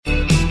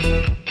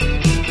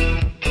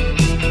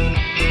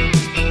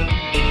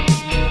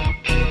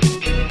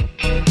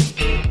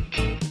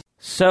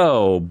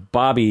So,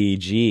 Bobby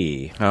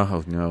G.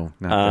 Oh, no.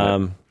 Not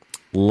that.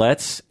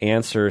 Let's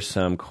answer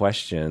some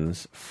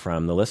questions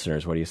from the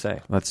listeners. What do you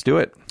say? Let's do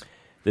it.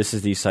 This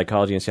is the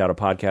Psychology in Seattle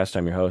podcast.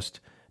 I'm your host,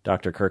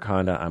 Dr. Kirk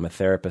Honda. I'm a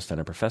therapist and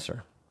a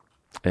professor.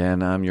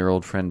 And I'm your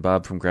old friend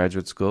Bob from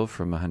graduate school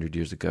from 100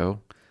 years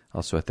ago.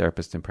 Also a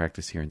therapist in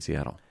practice here in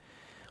Seattle.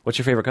 What's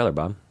your favorite color,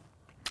 Bob?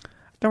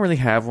 Don't really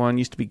have one.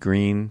 Used to be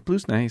green.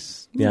 Blue's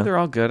nice. Yeah. They're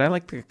all good. I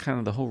like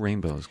the whole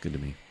rainbow is good to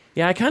me.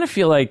 Yeah, I kind of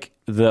feel like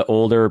the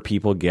older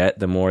people get,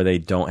 the more they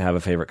don't have a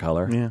favorite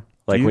color. Yeah.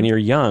 Like when you're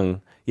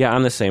young, yeah,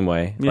 I'm the same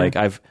way. Yeah. Like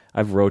I've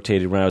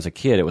rotated. When I was a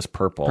kid, it was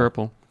purple.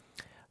 Purple.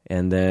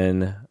 And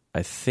then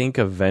I think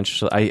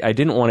eventually, I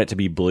didn't want it to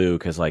be blue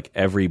because like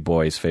every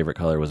boy's favorite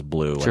color was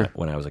blue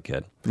when I was a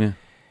kid. Yeah.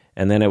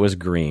 And then it was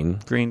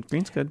green.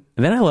 Green's good.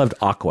 And then I loved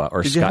aqua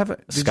or Did sky you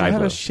blue.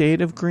 have a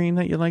shade of green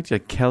that you liked?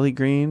 Like Kelly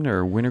green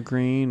or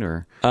wintergreen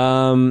or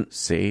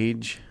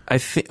sage? I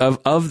think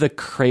of the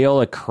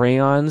Crayola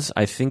crayons,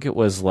 I think it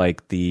was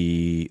like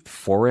the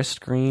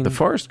forest green. The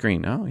forest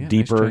green. Oh, yeah.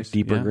 Deeper nice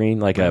choice. green,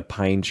 like a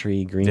pine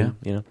tree green, Yeah.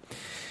 you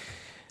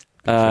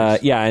know?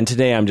 Yeah, and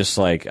today I'm just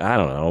like, I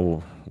don't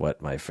know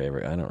what my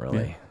favorite, I don't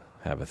really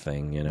have a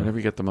thing, you know? Whatever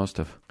you get the most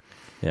of.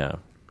 Yeah.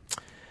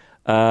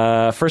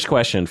 First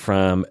question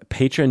from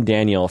patron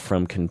Daniel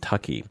from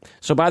Kentucky.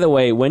 So, by the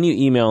way, when you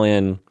email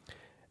in,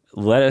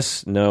 let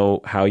us know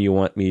how you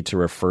want me to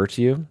refer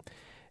to you.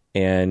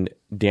 And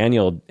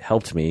Daniel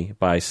helped me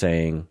by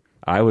saying,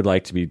 I would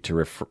like to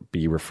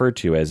be referred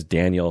to as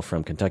Daniel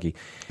from Kentucky.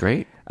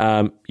 Great.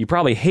 You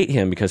probably hate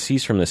him because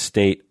he's from the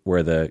state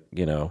where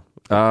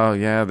Oh,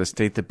 yeah, the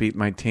state that beat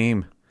my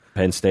team.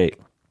 Penn State.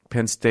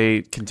 Penn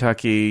State,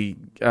 Kentucky.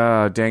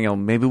 Daniel,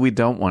 maybe we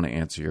don't want to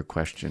answer your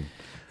question.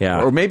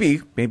 Yeah. Or maybe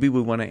we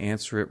want to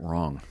answer it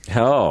wrong.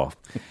 Oh.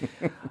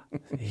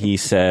 He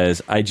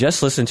says, I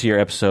just listened to your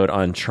episode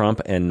on Trump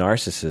and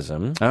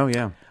narcissism. Oh,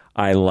 yeah.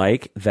 I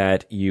like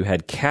that you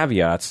had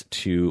caveats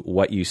to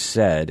what you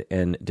said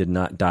and did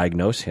not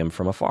diagnose him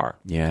from afar.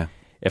 Yeah.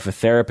 If a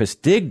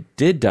therapist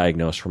did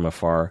diagnose from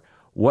afar,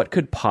 what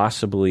could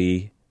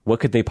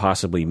they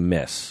possibly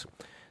miss?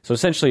 So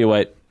essentially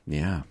what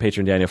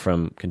patron Daniel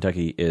from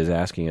Kentucky is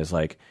asking is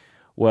like,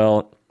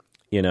 well,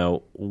 you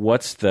know,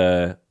 what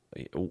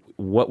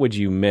would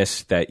you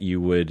miss that you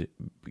would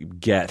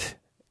get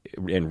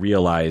and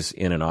realize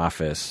in an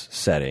office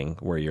setting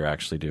where you're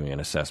actually doing an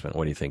assessment?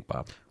 What do you think,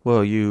 Bob?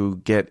 Well,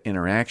 you get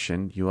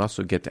interaction. You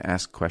also get to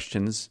ask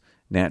questions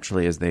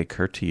naturally as they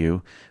occur to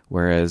you.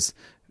 Whereas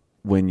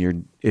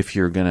if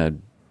you're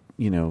going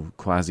to,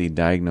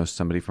 quasi-diagnose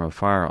somebody from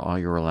afar, all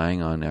you're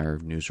relying on are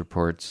news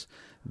reports,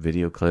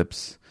 video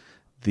clips.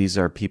 These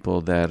are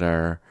people that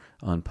are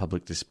on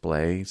public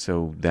display.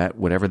 So that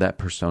whatever that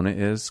persona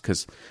is,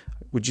 because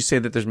would you say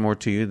that there's more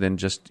to you than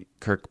just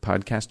Kirk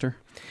podcaster?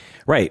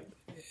 Right.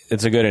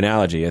 It's a good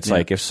analogy. It's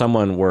like if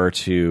someone were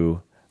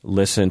to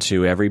listen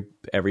to every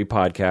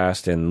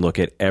podcast and look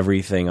at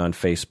everything on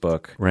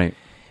Facebook, right,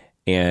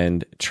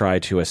 and try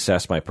to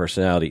assess my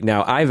personality.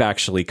 Now, I've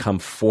actually come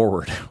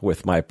forward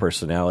with my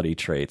personality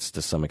traits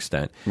to some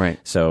extent, right?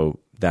 So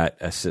that,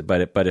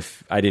 but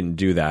if I didn't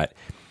do that,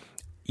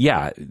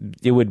 yeah,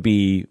 it would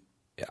be,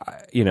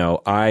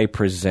 I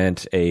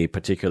present a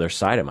particular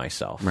side of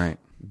myself, right?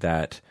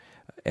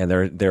 And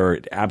there are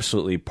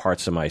absolutely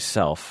parts of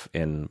myself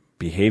and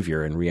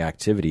behavior and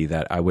reactivity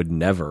that I would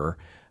never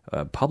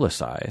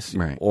publicize.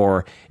 Right.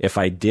 Or if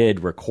I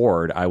did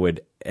record, I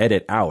would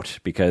edit out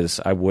because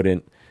I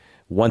wouldn't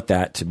want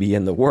that to be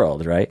in the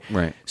world, right?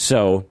 Right.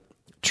 So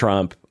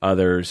Trump,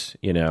 others,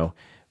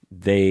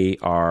 they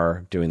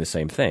are doing the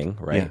same thing,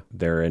 right? Yeah.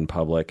 They're in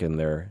public and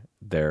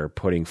they're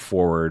putting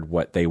forward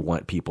what they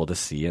want people to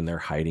see and they're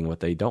hiding what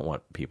they don't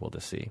want people to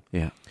see.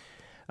 Yeah.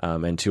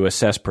 And to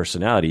assess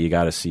personality, you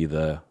got to see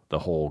the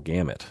whole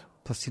gamut.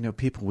 Plus,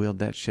 people wield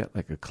that shit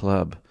like a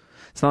club.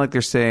 It's not like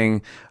they're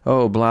saying,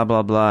 oh, blah,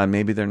 blah, blah, and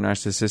maybe they're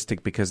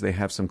narcissistic because they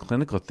have some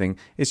clinical thing.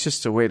 It's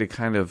just a way to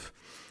kind of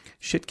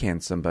shit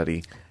can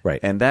somebody. Right.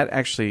 And that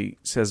actually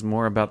says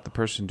more about the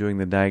person doing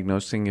the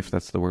diagnosing, if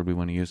that's the word we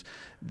want to use,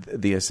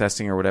 the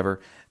assessing or whatever,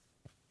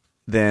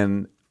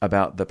 than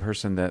about the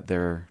person that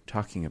they're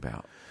talking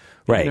about.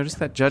 Right. Notice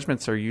that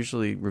judgments are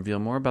usually reveal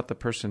more about the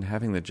person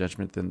having the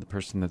judgment than the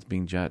person that's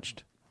being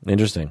judged.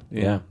 Interesting.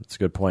 Yeah, that's a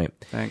good point.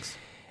 Thanks.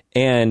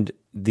 And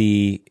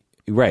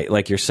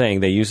like you're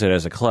saying, they use it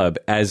as a club,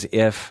 as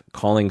if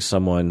calling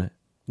someone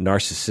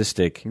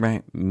narcissistic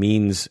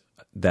means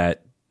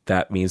that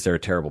means they're a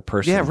terrible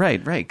person. Yeah,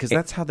 right, because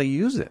that's how they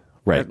use it.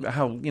 Right.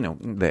 How,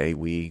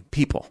 we,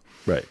 people.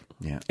 Right.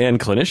 Yeah. And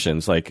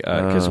clinicians,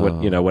 because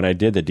when I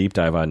did the deep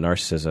dive on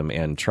narcissism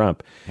and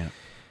Trump,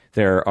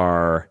 there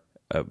are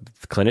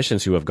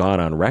clinicians who have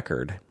gone on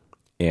record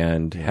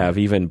and have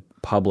even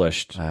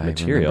published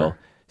material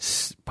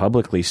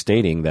publicly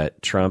stating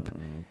that Trump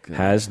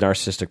has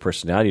narcissistic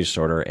personality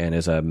disorder and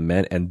is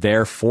and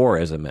therefore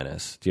is a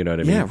menace. Do you know what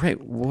I mean? Yeah, right.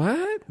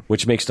 What?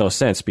 Which makes no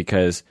sense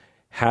because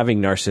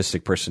having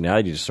narcissistic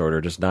personality disorder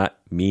does not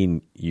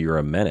mean you're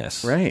a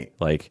menace. Right.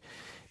 Like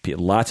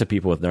lots of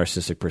people with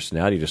narcissistic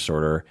personality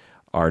disorder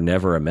are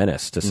never a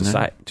menace to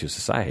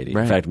society.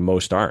 Right. In fact,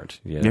 most aren't.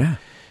 You know? Yeah.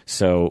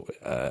 So,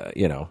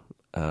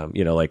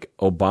 like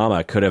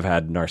Obama could have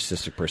had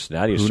narcissistic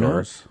personality disorder,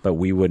 knows? but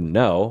we wouldn't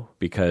know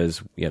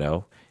because,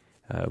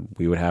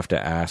 we would have to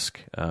ask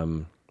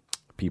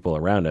people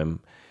around him.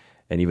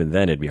 And even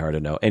then it'd be hard to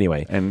know.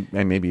 Anyway. And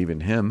maybe even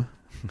him.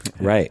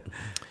 Right.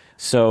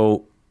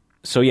 So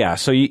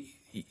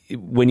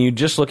when you're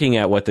just looking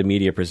at what the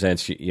media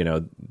presents,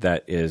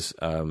 that is,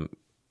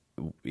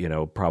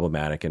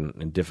 problematic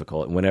and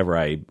difficult. And whenever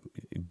I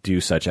do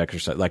such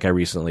exercise, like I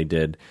recently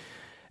did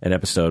an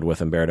episode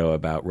with Umberto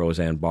about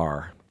Roseanne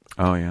Barr.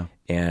 Oh yeah.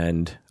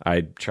 And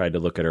I tried to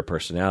look at her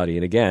personality.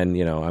 And again,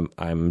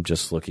 I'm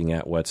just looking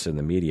at what's in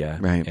the media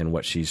right. and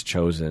what she's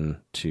chosen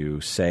to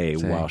say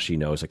while she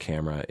knows a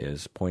camera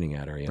is pointing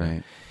at her.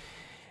 Right.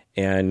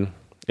 And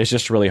it's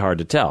just really hard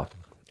to tell.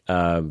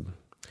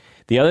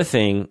 The other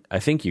thing, I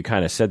think you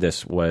kind of said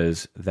this,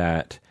 was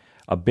that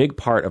a big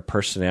part of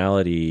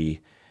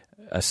personality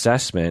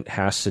assessment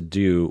has to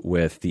do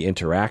with the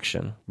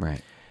interaction.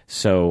 Right.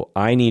 So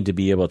I need to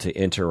be able to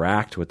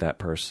interact with that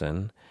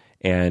person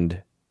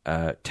and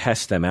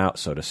test them out,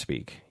 so to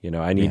speak.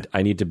 I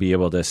need to be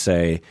able to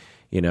say,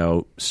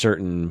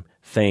 certain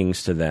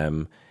things to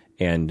them,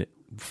 and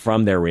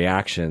from their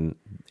reaction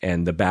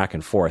and the back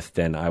and forth,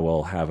 then I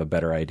will have a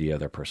better idea of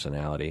their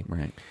personality.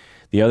 Right.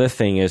 The other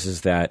thing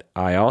is that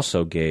I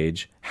also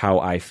gauge how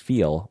I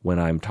feel when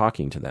I'm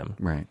talking to them.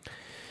 Right.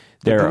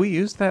 Do we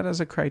use that as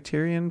a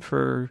criterion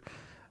for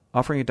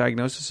offering a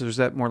diagnosis, or is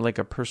that more like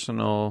a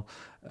personal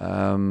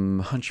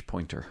hunch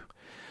pointer?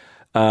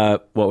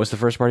 What was the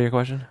first part of your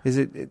question?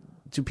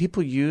 Do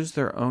people use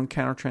their own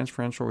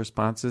countertransferential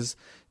responses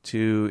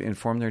to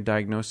inform their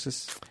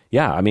diagnosis?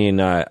 Yeah, I mean,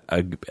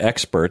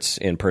 experts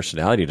in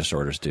personality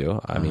disorders do.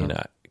 I mean,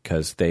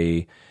 because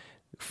they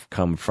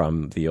come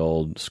from the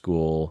old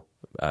school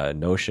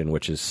notion,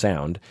 which is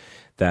sound,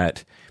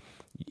 that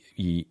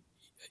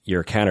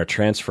your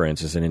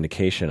countertransference is an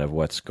indication of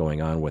what's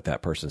going on with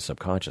that person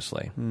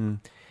subconsciously.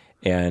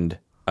 And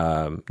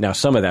now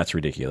some of that's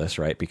ridiculous,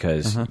 right?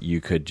 Because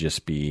you could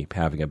just be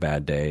having a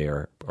bad day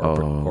or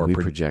we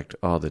project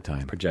all the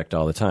time. Project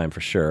all the time,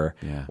 for sure.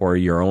 Yeah. Or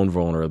your own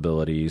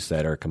vulnerabilities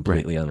that are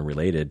completely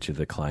unrelated to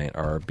the client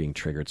are being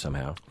triggered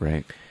somehow.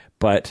 Right.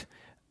 But,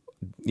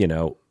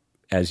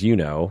 as you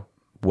know,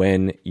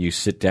 when you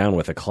sit down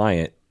with a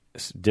client,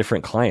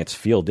 different clients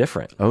feel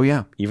different. Oh,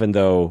 yeah. Even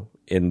though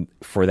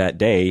for that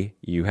day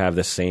you have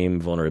the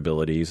same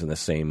vulnerabilities and the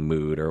same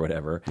mood or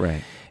whatever.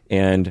 Right.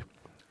 And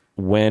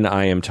when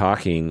I am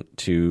talking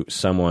to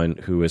someone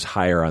who is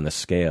higher on the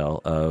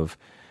scale of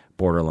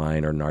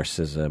borderline or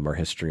narcissism or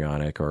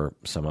histrionic or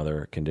some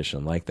other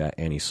condition like that,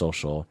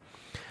 antisocial,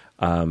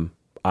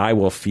 I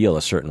will feel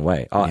a certain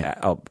way.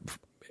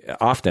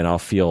 Often I'll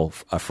feel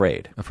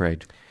afraid.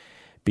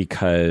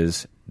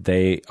 Because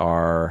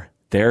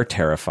they're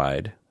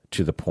terrified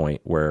to the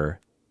point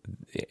where,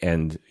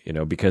 and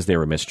because they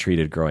were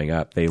mistreated growing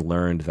up, they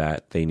learned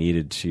that they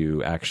needed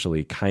to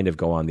actually kind of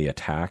go on the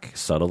attack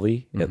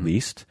subtly, at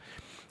least.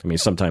 I mean,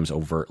 sometimes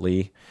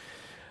overtly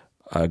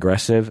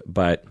aggressive,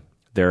 but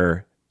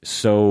they're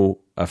so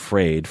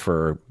afraid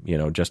for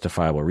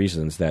justifiable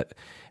reasons that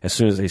as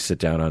soon as they sit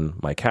down on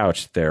my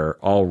couch, they're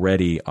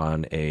already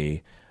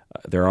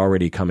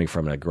coming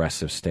from an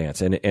aggressive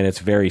stance, and it's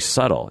very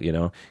subtle,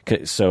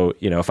 So,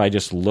 if I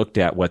just looked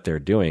at what they're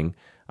doing,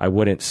 I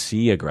wouldn't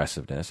see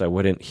aggressiveness. I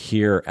wouldn't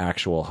hear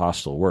actual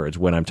hostile words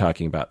when I'm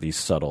talking about these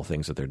subtle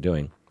things that they're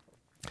doing.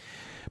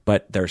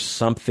 But there's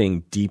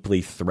something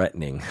deeply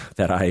threatening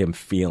that I am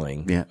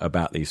feeling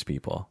about these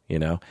people,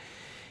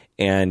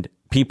 And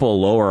people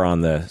lower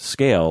on the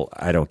scale,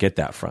 I don't get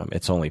that from.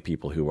 It's only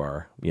people who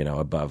are,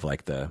 above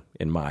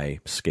in my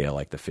scale,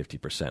 like the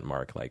 50%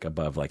 mark, like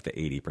above like the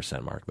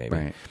 80% mark,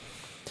 maybe.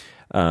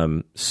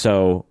 Right.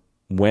 So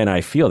when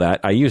I feel that,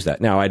 I use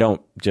that. Now, I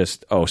don't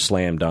just,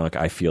 slam dunk,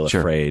 I feel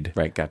afraid.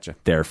 Right, gotcha.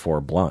 Therefore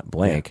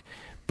blank. Yeah.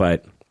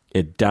 But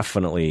it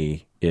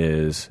definitely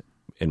is,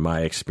 in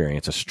my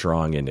experience, a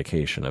strong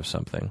indication of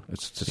something.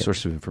 It's a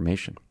source of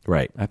information.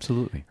 Right.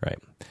 Absolutely. Right.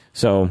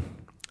 So,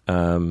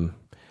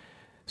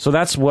 so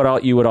that's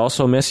what you would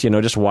also miss,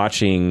 just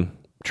watching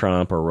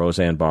Trump or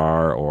Roseanne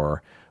Barr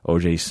or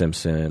O.J.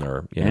 Simpson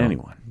or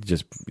anyone,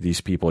 just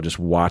these people, just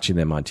watching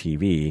them on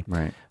TV.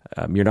 Right.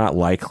 You're not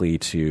likely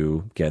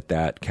to get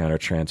that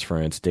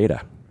countertransference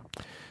data,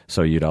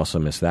 so you'd also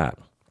miss that.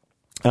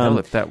 Well,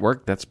 if that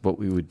worked, that's what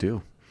we would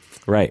do.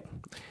 Right.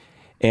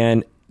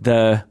 And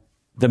the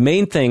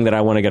main thing that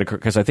I want to get,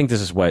 because I think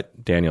this is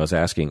what Daniel is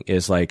asking,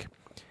 is like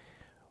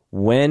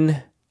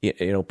when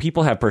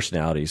people have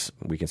personalities,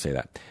 we can say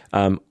that.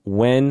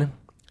 When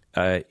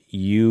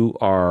you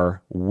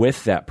are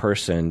with that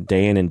person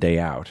day in and day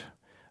out,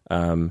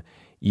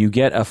 you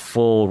get a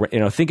full,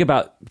 think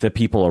about the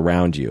people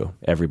around you,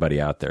 everybody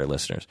out there,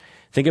 listeners.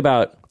 Think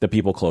about the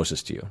people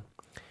closest to you.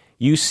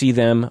 You see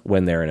them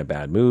when they're in a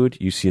bad mood.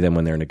 You see them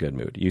when they're in a good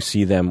mood. You've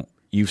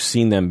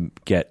seen them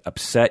get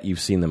upset. You've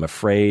seen them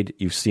afraid.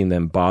 You've seen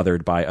them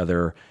bothered by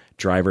other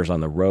drivers on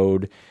the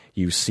road.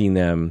 You've seen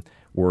them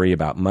worry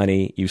about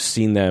money. You've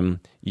seen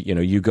them,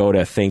 you go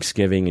to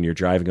Thanksgiving and you're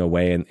driving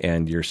away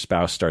and your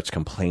spouse starts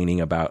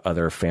complaining about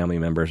other family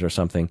members or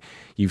something.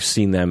 You've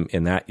seen them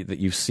in that.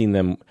 You've seen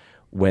them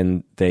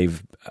when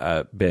they've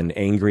been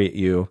angry at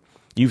you.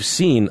 You've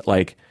seen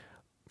like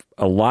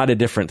a lot of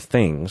different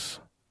things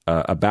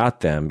about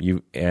them.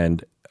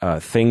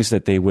 Things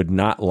that they would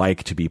not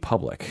like to be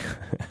public.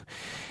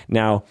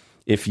 Now,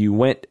 if you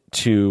went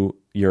to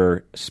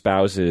your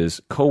spouse's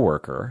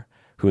coworker,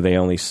 who they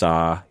only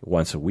saw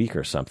once a week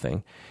or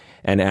something,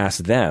 and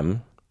asked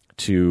them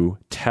to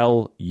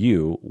tell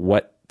you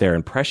what their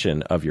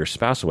impression of your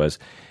spouse was,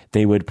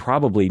 they would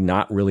probably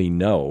not really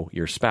know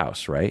your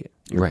spouse, right?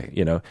 Right.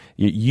 You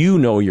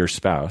know your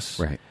spouse.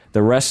 Right.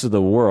 The rest of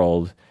the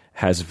world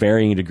has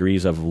varying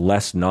degrees of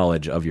less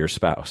knowledge of your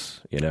spouse,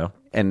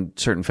 And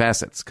certain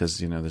facets, because,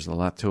 there's a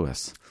lot to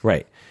us.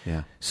 Right.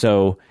 Yeah.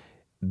 So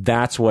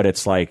that's what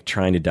it's like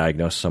trying to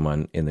diagnose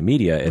someone in the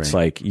media. It's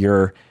like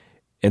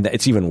and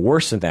it's even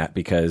worse than that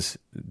because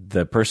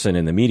the person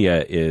in the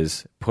media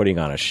is putting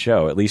on a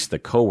show. At least the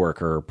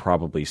coworker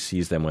probably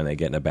sees them when they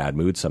get in a bad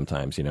mood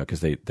sometimes, because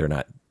they're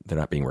not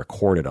being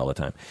recorded all the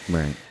time.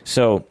 Right.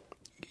 So,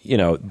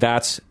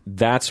 that's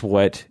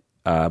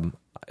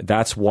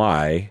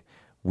why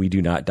we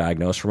do not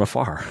diagnose from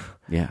afar.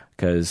 Yeah.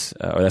 Because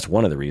that's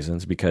one of the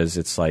reasons, because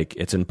it's like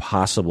it's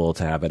impossible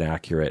to have an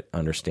accurate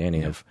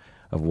understanding of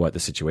what the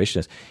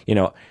situation is.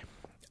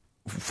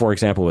 For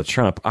example, with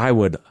Trump, I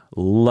would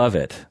love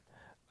it.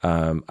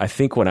 I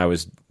think when I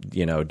was,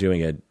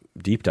 doing a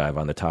deep dive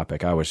on the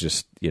topic, I was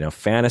just,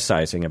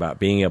 fantasizing about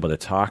being able to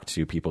talk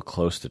to people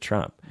close to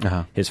Trump,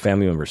 his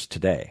family members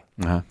today,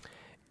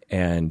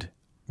 and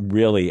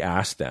really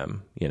ask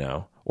them,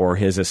 or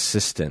his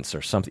assistants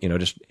or something,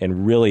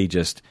 and really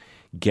just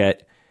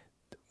get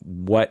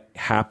what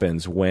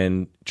happens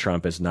when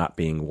Trump is not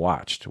being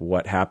watched,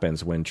 what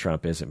happens when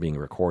Trump isn't being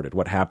recorded,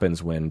 what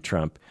happens when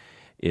Trump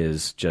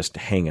is just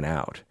hanging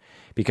out,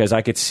 because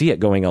I could see it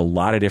going a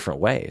lot of different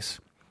ways.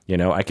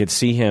 I could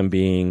see him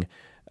being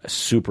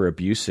super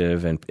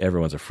abusive and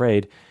everyone's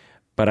afraid,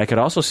 but I could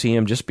also see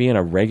him just being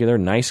a regular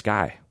nice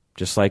guy,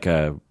 just like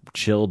a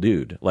chill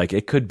dude. Like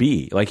it could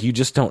be like, you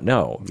just don't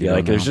know.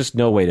 There's just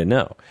no way to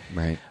know.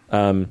 Right.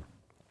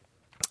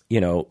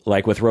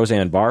 Like with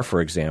Roseanne Barr, for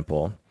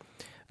example,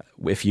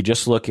 if you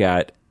just look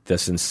at the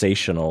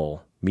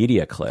sensational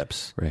media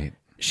clips, right,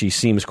 she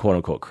seems quote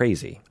unquote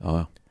crazy.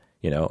 Oh,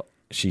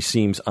 she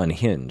seems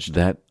unhinged.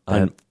 That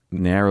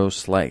narrow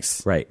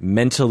slice. Right.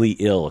 Mentally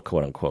ill,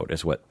 quote unquote,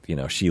 is what,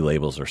 she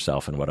labels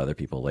herself and what other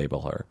people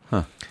label her.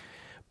 Huh.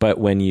 But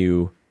when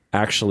you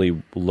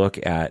actually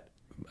look at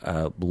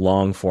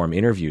long form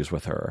interviews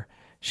with her,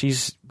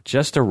 she's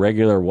just a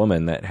regular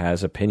woman that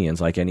has opinions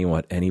like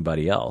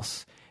anybody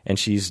else. And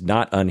she's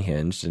not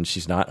unhinged and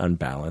she's not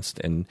unbalanced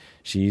and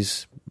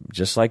she's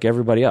just like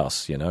everybody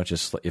else,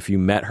 just if you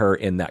met her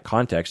in that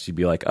context, you'd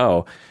be like,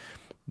 oh,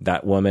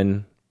 that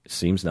woman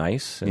seems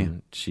nice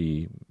and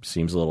she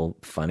seems a little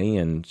funny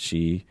and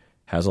she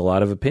has a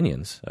lot of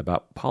opinions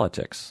about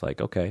politics.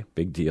 Like, okay,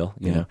 big deal,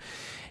 you know?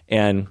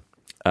 And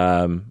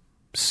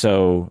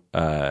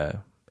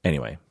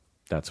anyway,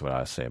 that's what I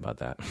would say about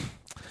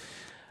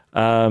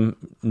that.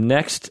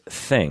 Next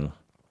thing.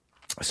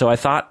 So I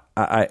thought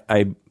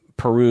I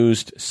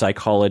perused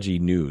Psychology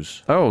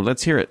News. Oh,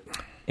 let's hear it.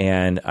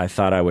 And I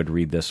thought I would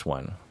read this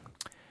one.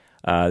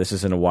 This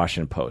is in the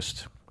Washington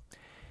Post.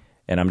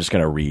 And I'm just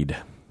going to read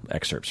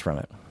excerpts from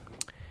it.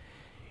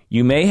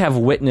 You may have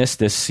witnessed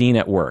this scene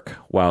at work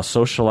while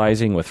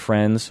socializing with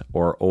friends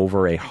or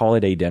over a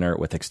holiday dinner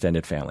with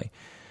extended family.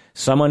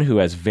 Someone who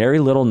has very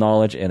little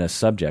knowledge in a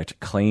subject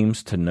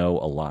claims to know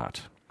a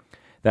lot.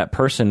 That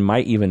person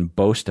might even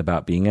boast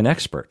about being an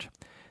expert.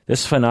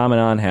 This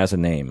phenomenon has a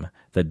name,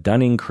 the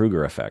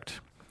Dunning-Kruger effect.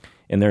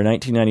 In their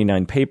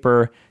 1999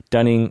 paper,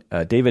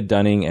 David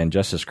Dunning and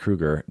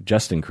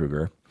Justin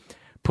Kruger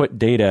put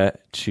data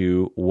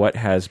to what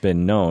has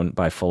been known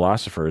by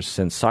philosophers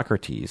since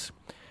Socrates,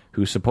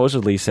 who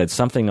supposedly said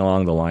something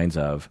along the lines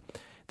of,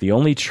 the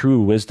only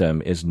true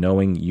wisdom is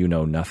knowing you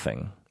know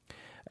nothing.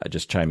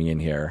 Just chiming in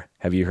here.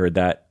 Have you heard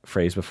that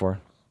phrase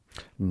before?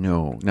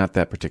 No, not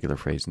that particular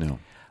phrase, no.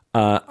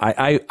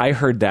 I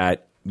heard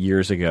that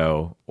years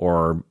ago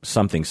or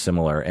something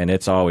similar, and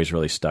it's always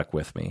really stuck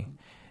with me.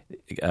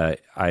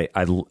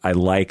 I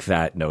like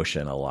that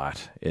notion a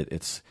lot.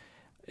 It's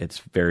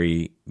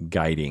very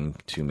guiding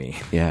to me.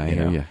 Yeah, I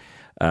hear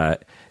you.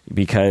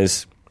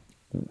 Because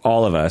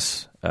all of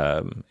us,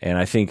 and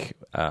I think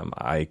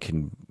I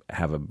can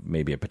have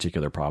maybe a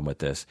particular problem with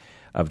this,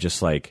 of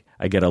just like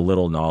I get a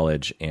little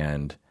knowledge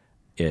and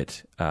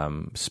it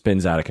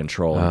spins out of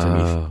control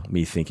into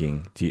me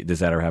thinking. Does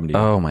that ever happen to you?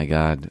 Oh my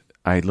God.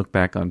 I look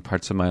back on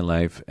parts of my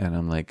life and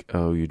I'm like,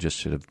 oh, you just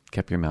should have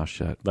kept your mouth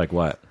shut. Like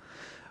what?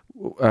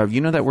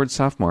 You know that word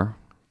sophomore?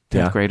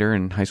 10th grader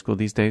in high school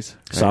these days?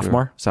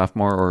 Sophomore?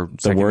 Sophomore or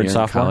second the word year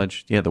sophomore? in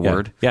college. Yeah, the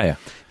word. Yeah.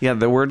 Yeah,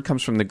 the word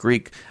comes from the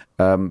Greek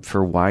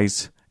for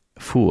wise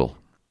fool.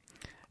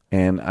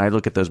 And I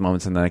look at those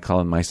moments and then I call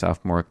them my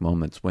sophomoric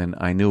moments when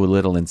I knew a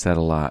little and said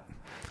a lot.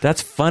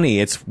 That's funny.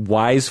 It's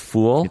wise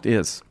fool. It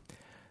is.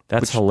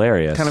 That's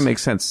hilarious. Kind of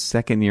makes sense.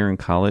 Second year in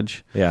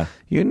college. Yeah.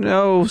 You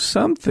know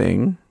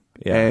something,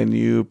 Yeah. and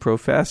you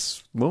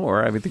profess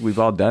more. I think we've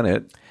all done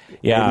it.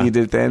 Yeah. Maybe you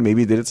did it then.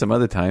 Maybe you did it some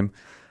other time.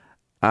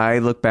 I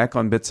look back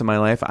on bits of my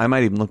life. I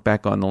might even look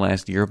back on the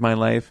last year of my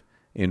life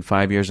in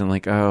 5 years and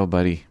like, oh,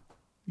 buddy,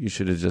 you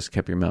should have just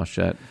kept your mouth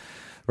shut.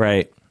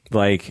 Right.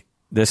 Like,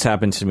 this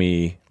happened to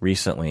me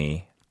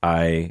recently.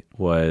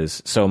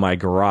 So my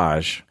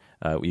garage,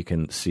 you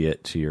can see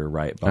it to your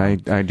right,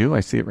 Bob. I do. I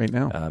see it right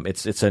now.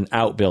 It's an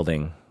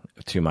outbuilding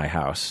to my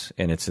house,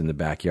 and it's in the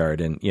backyard.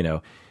 And,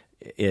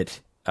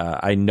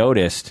 I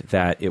noticed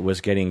that it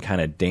was getting kind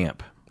of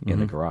damp in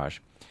the garage.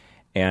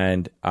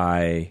 And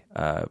I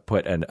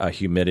put a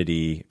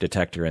humidity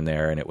detector in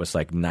there, and it was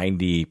like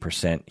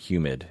 90%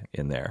 humid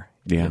in there,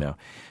 or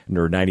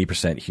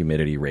 90%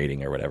 humidity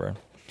rating or whatever.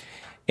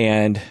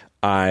 And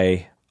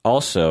I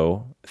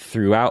also,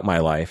 throughout my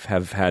life,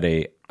 have had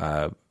a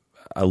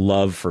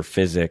love for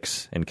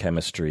physics and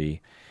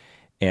chemistry.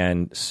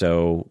 And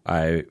so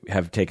I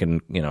have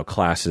taken,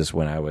 classes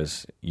when I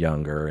was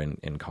younger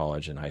in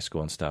college and high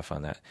school and stuff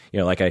on that.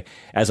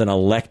 As an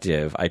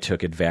elective, I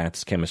took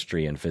advanced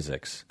chemistry and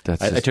physics.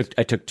 I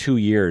took 2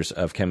 years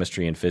of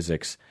chemistry and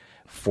physics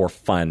for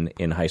fun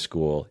in high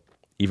school,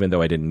 even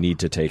though I didn't need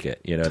to take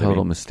it.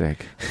 Total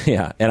mistake.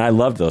 Yeah. And I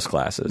loved those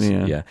classes.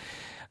 Yeah.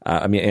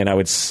 And I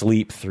would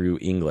sleep through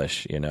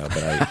English,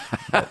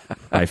 but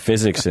my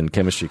physics and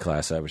chemistry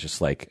class, I was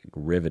just like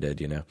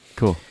riveted,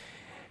 Cool.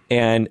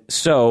 And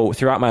so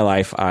throughout my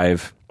life,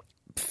 I've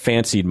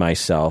fancied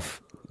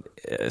myself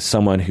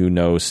someone who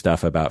knows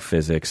stuff about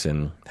physics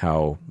and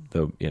how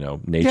the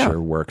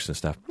nature works and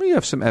stuff. Well, you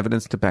have some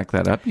evidence to back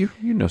that up. You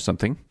know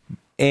something.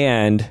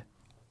 And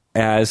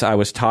as I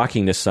was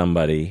talking to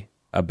somebody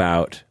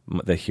about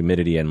the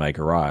humidity in my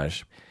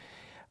garage,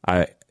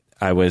 I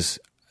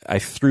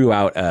threw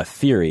out a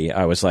theory.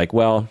 I was like,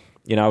 well,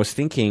 I was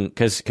thinking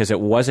because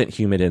it wasn't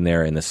humid in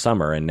there in the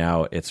summer, and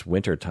now it's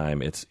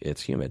wintertime.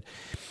 It's humid.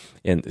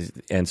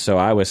 And so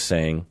I was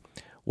saying,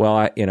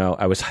 well,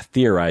 I was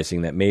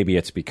theorizing that maybe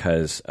it's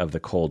because of the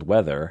cold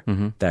weather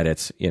that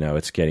it's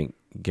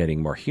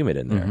getting more humid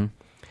in there.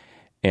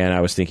 And I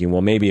was thinking,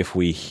 well, maybe if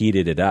we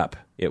heated it up,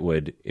 it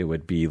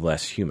would be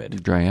less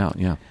humid, dry out.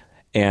 Yeah.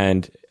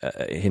 And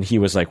he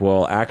was like,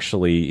 well,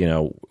 actually,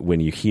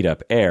 when you heat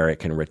up air, it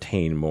can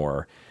retain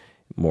more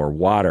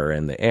water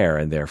in the air,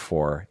 and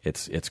therefore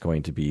it's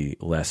going to be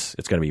less.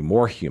 It's going to be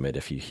more humid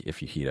if you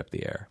heat up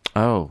the air.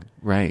 Oh,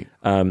 right.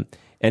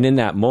 And in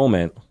that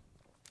moment,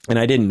 and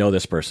I didn't know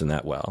this person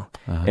that well,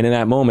 and in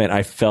that moment,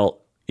 I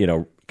felt,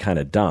 kind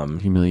of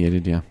dumb.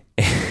 Humiliated, yeah.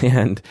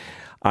 And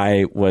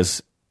I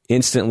was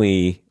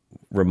instantly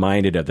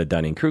reminded of the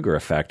Dunning-Kruger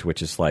effect,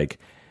 which is like,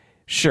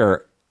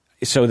 sure.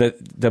 So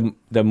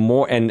the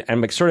more, and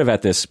I'm sort of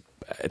at this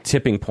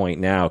tipping point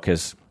now,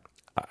 because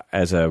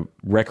as a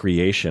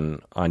recreation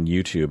on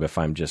YouTube, if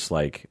I'm just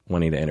like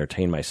wanting to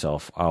entertain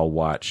myself, I'll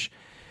watch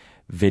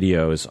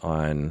videos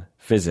on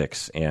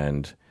physics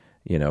and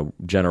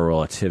general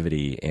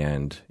relativity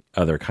and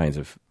other kinds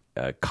of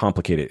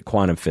complicated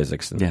quantum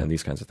physics and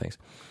these kinds of things.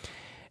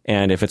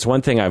 And if it's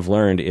one thing I've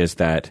learned is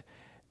that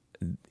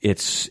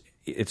it's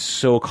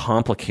so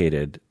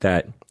complicated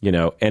that,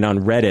 and on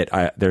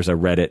Reddit, there's a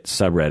Reddit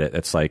subreddit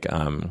that's like,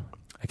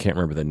 I can't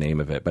remember the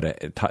name of it,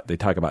 but they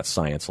talk about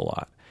science a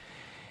lot.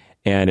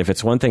 And if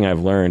it's one thing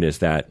I've learned is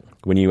that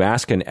when you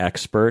ask an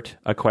expert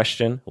a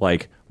question,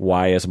 like,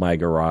 why is my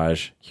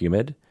garage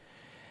humid?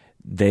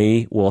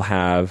 They will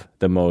have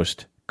the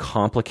most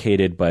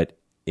complicated but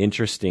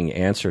interesting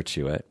answer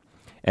to it.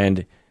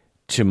 And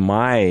to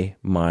my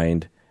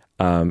mind,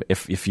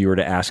 if you were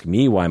to ask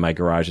me why my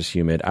garage is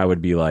humid, I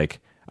would be like,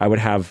 I would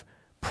have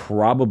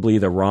probably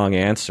the wrong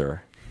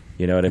answer.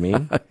 You know what I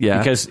mean?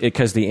 Yeah.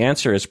 Because the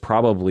answer is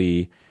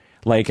probably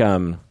like,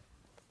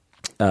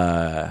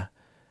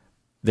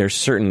 there's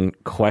certain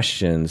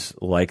questions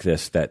like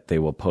this that they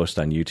will post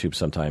on YouTube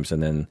sometimes,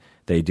 and then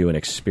they do an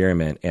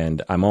experiment,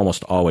 and I'm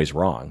almost always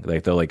wrong.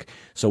 Like they're like,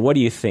 so what do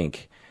you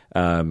think?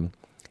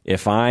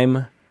 If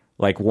I'm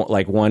like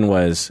one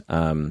was,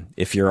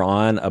 if you're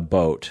on a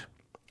boat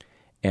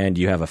and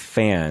you have a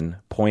fan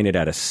pointed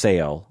at a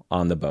sail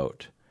on the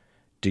boat,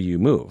 do you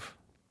move?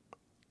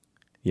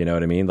 You know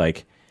what I mean?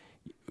 Like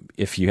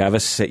if you have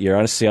you're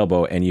on a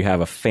sailboat and you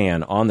have a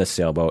fan on the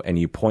sailboat and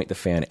you point the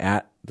fan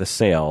at the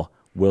sail,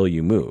 will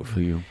you move?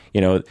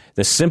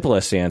 The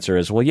simplest answer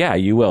is, well, yeah,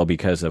 you will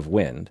because of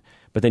wind.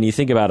 But then you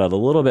think about it a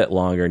little bit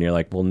longer and you're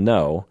like, well,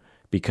 no,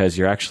 because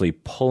you're actually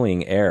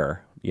pulling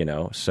air,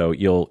 so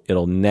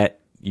it'll net,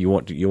 you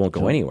won't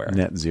go anywhere.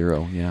 Net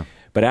zero, yeah.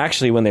 But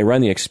actually when they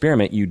run the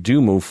experiment, you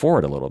do move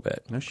forward a little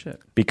bit. No shit.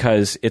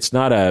 Because it's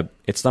not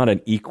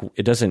an equal,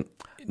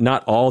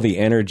 not all the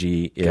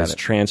energy is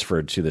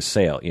transferred to the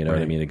sail, what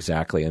I mean?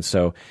 Exactly. And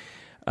so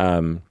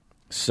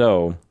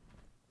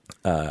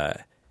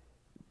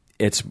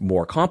it's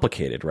more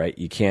complicated, right?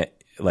 You can't,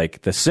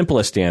 like the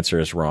simplest answer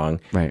is wrong.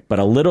 Right. But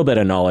a little bit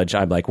of knowledge,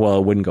 I'm like, well,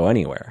 it wouldn't go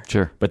anywhere.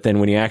 Sure. But then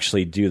when you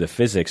actually do the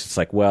physics, it's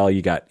like, well,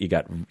 you got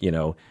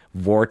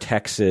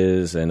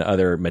vortexes and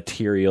other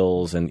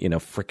materials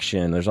and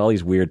friction. There's all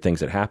these weird things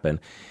that happen,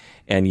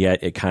 and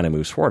yet it kind of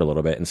moves forward a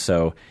little bit. And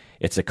so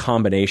it's a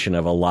combination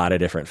of a lot of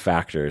different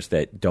factors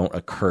that don't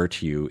occur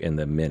to you in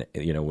the minute,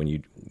 when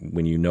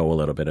you know a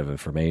little bit of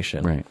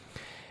information. Right.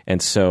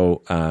 And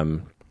so,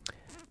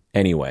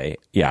 anyway,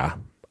 yeah,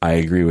 I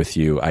agree with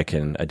you. I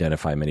can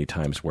identify many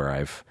times where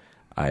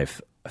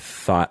I've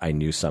thought I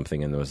knew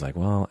something and it was like,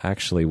 well,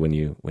 actually, when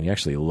you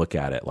actually look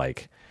at it,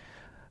 like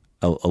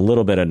a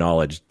little bit of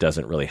knowledge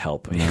doesn't really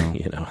help.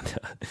 No.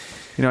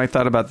 I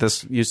thought about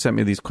this. You sent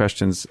me these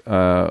questions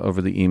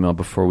over the email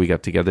before we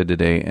got together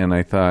today, and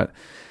I thought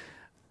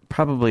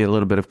probably a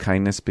little bit of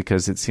kindness,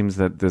 because it seems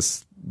that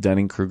this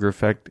Dunning-Kruger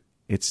effect,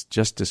 it's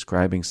just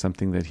describing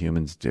something that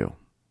humans do.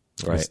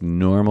 Right. It's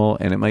normal,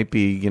 and it might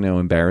be,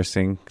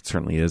 embarrassing. It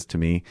certainly is to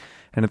me.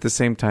 And at the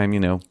same time,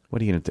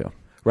 what are you going to do?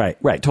 Right,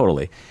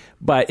 totally.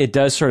 But it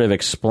does sort of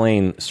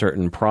explain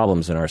certain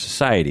problems in our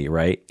society,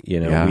 right? We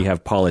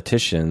have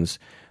politicians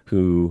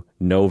who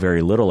know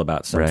very little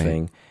about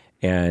something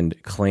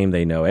and claim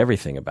they know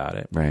everything about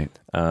it. Right.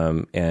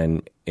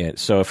 And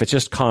so if it's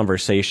just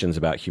conversations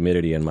about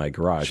humidity in my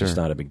garage, it's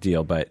not a big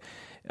deal. But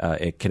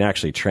it can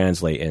actually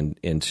translate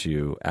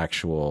into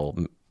actual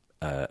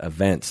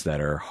events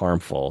that are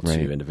harmful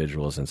to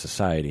individuals and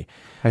society.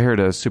 I heard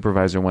a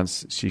supervisor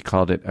once, she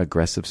called it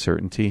aggressive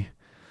certainty.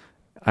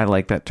 I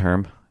like that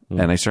term,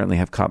 and I certainly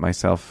have caught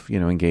myself,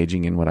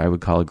 engaging in what I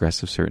would call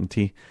aggressive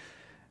certainty.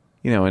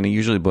 And it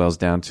usually boils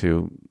down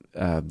to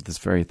this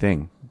very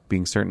thing,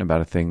 being certain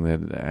about a thing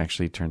that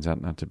actually turns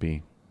out not to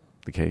be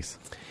the case.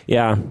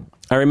 Yeah.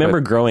 I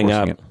remember growing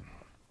up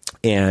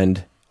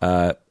and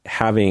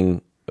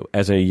having,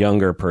 as a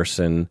younger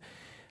person,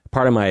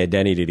 part of my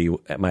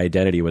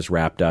identity was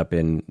wrapped up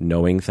in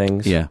knowing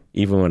things. Yeah.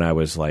 Even when I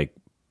was like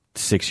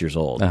 6 years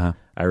old. Uh-huh.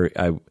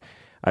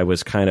 I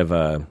was kind of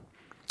a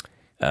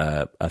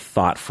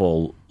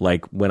thoughtful,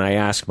 like when I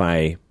ask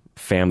my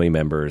family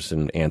members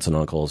and aunts and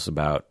uncles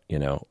about,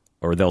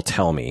 or they'll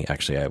tell me,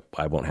 actually,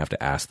 I won't have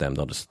to ask them.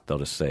 They'll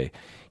just say,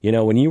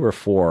 when you were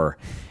 4,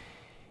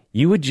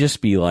 you would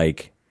just be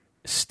like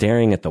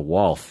staring at the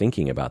wall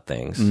thinking about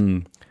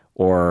things.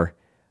 Or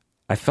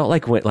I felt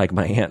like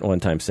my aunt one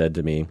time said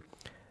to me,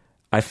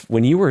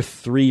 when you were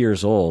 3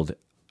 years old,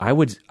 I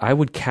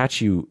would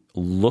catch you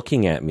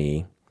looking at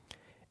me,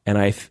 and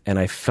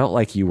I felt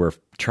like you were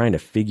trying to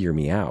figure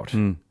me out,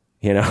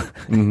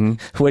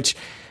 which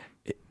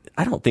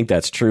I don't think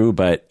that's true,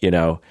 but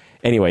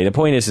anyway, the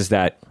point is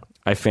that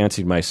I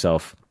fancied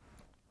myself,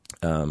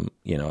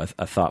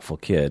 a thoughtful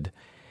kid.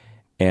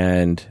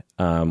 And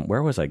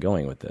where was I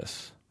going with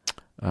this?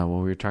 Well,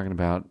 we were talking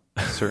about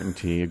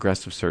certainty,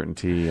 aggressive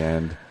certainty,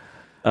 and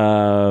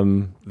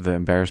the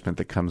embarrassment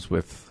that comes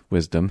with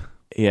wisdom.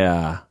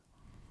 Yeah.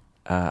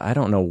 I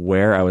don't know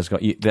where I was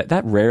going.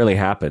 That rarely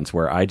happens,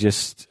 where I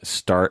just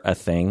start a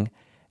thing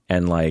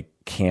and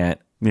can't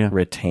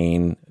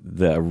retain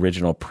the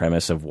original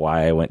premise of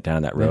why I went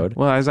down that road.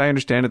 Well, as I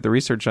understand it, the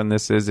research on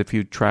this is if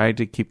you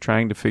keep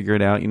trying to figure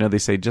it out, they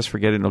say just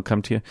forget it and it'll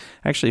come to you.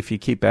 Actually, if you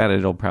keep at it,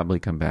 it'll probably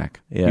come back.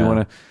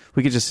 Yeah.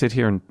 We could just sit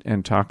here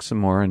and talk some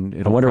more, and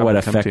it'll I wonder probably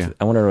what come effect. to you.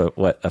 I wonder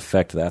what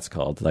effect that's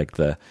called, like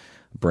the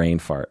brain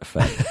fart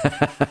effect.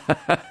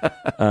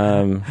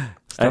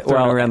 Stop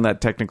throwing around that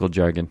technical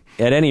jargon.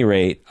 At any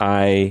rate,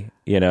 I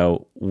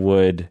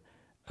would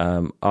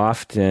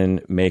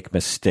often make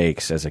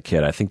mistakes as a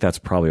kid. I think that's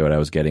probably what I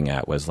was getting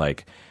at, was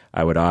like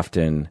I would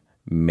often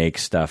make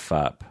stuff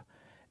up,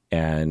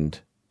 and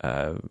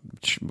I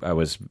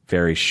was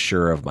very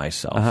sure of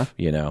myself,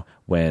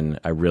 when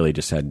I really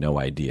just had no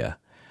idea.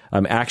 I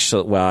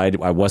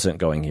wasn't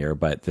going here,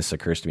 but this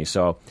occurs to me.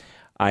 So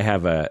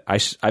I've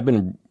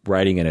been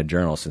writing in a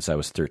journal since I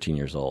was 13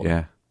 years old.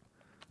 Yeah.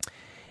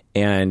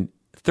 And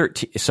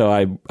so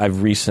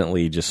I've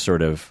recently just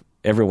sort of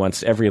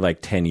every like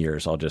 10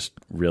 years, I'll just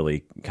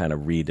really kind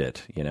of read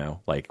it,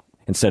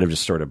 instead of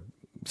just sort of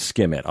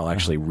skim it, I'll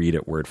actually read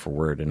it word for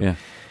word. And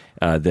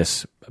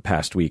this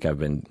past week, I've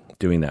been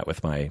doing that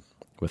with my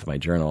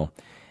journal,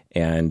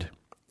 and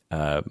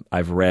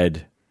I've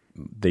read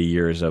the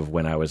years of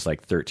when I was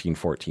like 13,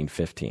 14,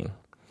 15.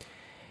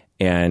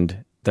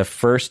 And the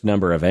first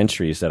number of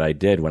entries that I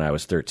did when I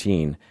was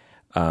 13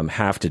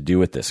 have to do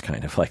with this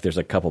kind of, like, there's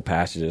a couple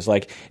passages.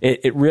 Like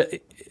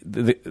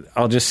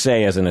I'll just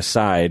say as an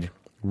aside,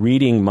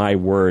 reading my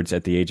words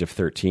at the age of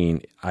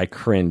 13, I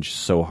cringe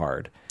so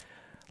hard.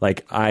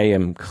 Like, I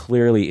am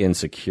clearly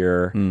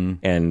insecure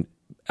and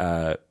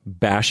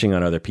bashing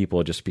on other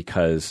people just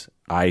because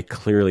I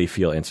clearly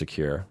feel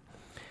insecure.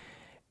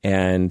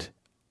 And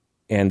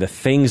the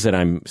things that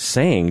I'm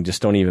saying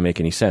just don't even make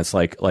any sense.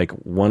 Like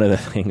one of the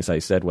things I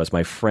said was,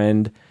 my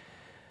friend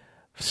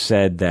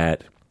said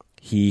that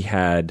he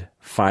had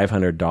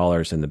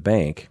 $500 in the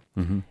bank,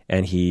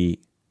 and he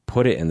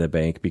put it in the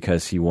bank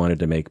because he wanted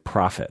to make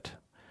profit,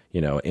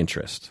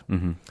 interest.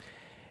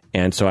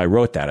 And so I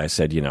wrote that. I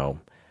said,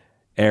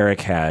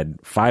 Eric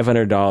had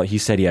 $500. He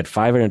said he had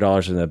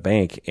 $500 in the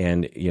bank,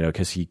 and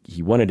because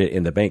he wanted it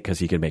in the bank because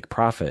he could make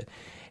profit.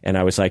 And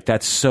I was like,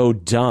 that's so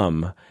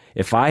dumb.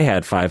 If I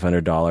had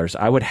 $500,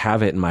 I would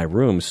have it in my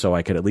room so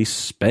I could at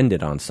least spend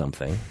it on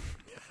something.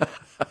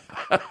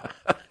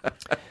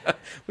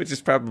 Which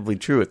is probably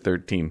true at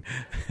 13.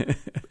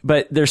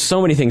 But there's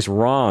so many things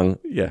wrong.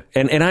 Yeah.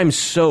 And I'm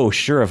so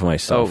sure of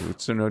myself. Oh,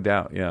 so no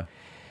doubt. Yeah.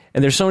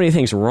 And there's so many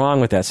things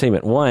wrong with that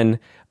statement. One,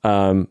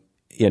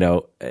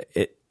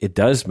 it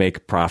does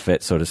make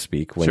profit, so to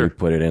speak, when you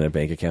put it in a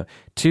bank account.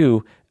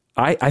 Two,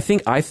 I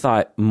think I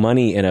thought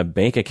money in a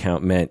bank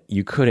account meant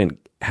you couldn't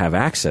have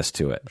access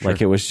to it.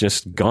 Like it was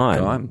just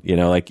gone.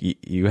 Like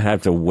you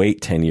have to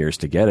wait 10 years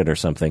to get it or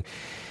something.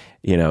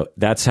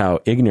 That's how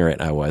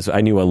ignorant I was.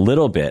 I knew a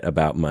little bit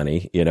about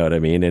money, you know what I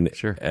mean? And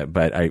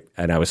but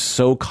I was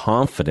so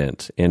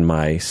confident in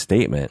my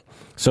statement.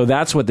 So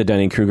that's what the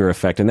Dunning-Kruger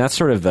effect, and that's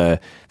sort of the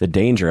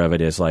danger of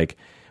it is like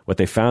what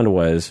they found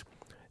was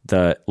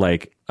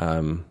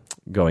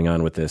going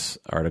on with this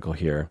article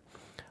here.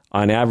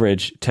 On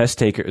average, test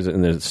takers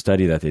in the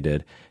study that they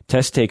did,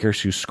 test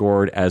takers who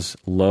scored as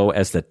low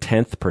as the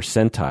 10th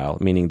percentile,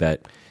 meaning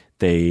that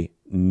they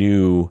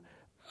knew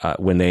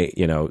when they,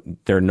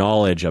 their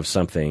knowledge of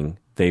something,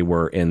 they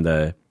were in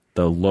the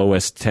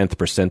lowest 10th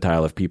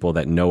percentile of people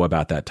that know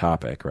about that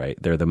topic, right?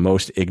 They're the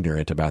most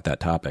ignorant about that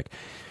topic.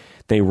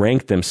 They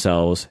ranked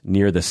themselves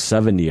near the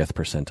 70th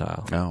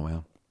percentile. Oh,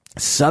 wow.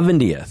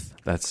 70th.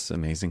 That's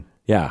amazing.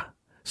 Yeah.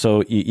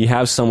 So you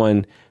have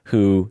someone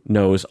who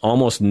knows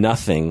almost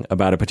nothing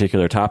about a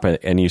particular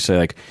topic, and you say,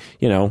 like,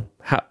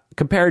 how,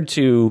 compared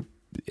to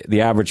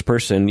the average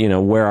person,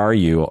 where are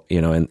you,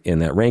 in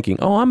that ranking?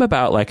 Oh, I'm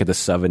about like at the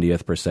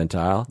 70th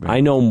percentile. Right. I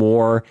know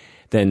more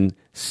than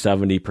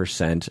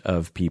 70%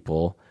 of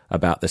people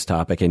about this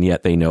topic, and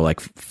yet they know like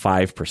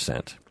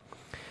 5%.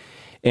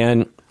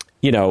 And,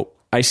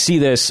 I see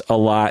this a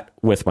lot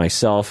with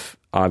myself.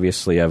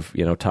 Obviously, I've,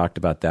 talked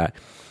about that.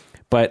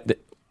 But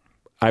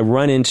I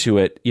run into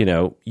it,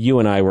 you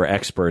and I were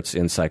experts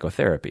in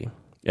psychotherapy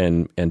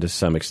and to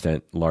some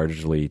extent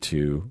largely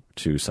to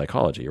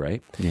psychology,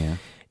 right? Yeah.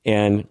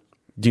 And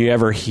do you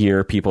ever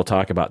hear people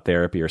talk about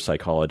therapy or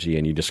psychology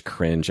and you just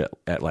cringe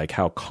at like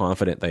how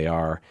confident they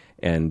are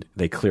and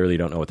they clearly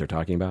don't know what they're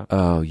talking about?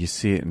 Oh, you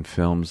see it in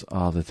films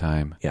all the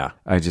time. Yeah.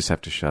 I just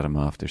have to shut them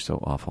off. They're so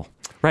awful.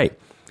 Right.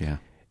 Yeah.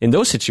 In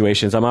those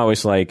situations, I'm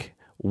always like,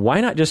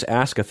 why not just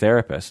ask a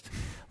therapist?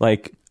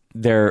 Like,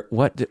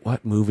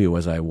 what movie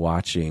was I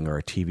watching or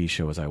a TV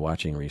show was I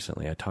watching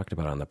recently? I talked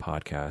about it on the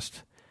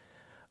podcast.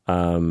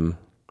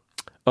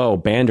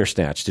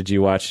 Bandersnatch. Did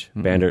you watch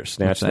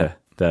Bandersnatch?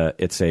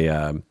 It's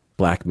a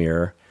Black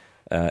Mirror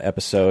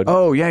episode.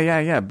 Oh, yeah.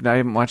 I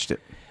haven't watched it.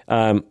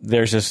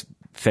 There's this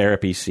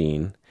therapy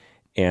scene,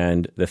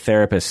 and the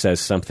therapist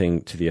says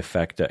something to the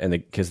effect,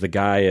 because the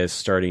guy is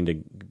starting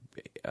to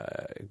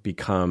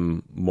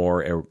become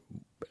more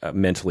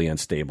mentally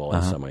unstable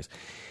in some ways.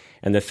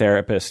 And the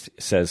therapist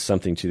says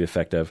something to the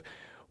effect of,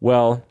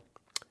 well,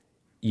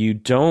 you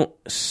don't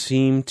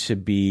seem to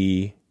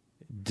be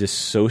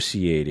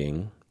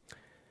dissociating,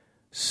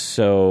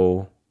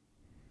 so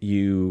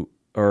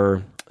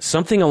or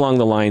something along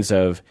the lines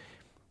of,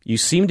 you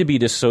seem to be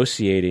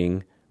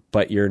dissociating,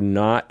 but you're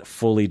not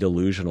fully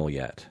delusional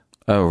yet.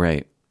 Oh,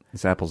 right.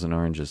 It's apples and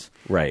oranges.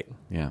 Right.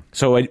 Yeah.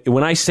 So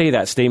when I say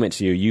that statement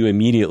to you, you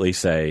immediately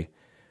say,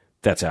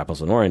 that's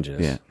apples and oranges.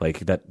 Yeah. Like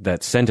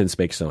that sentence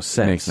makes no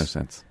sense. It makes no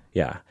sense.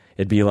 Yeah.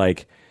 It'd be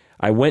like,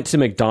 I went to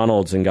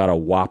McDonald's and got a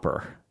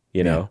Whopper,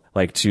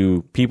 like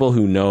to people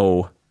who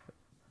know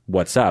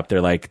what's up.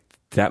 They're like,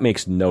 that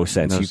makes no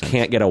sense. You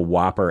can't get a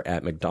Whopper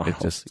at McDonald's.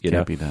 It just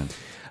can't be done.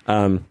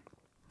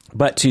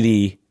 But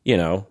to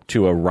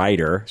to a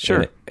writer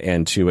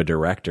and to a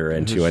director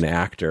and to an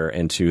actor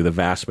and to the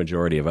vast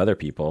majority of other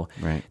people,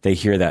 right. They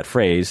hear that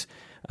phrase,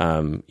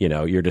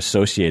 you're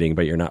dissociating,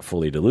 but you're not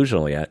fully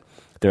delusional yet.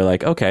 They're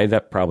like, okay,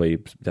 that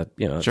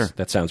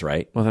sounds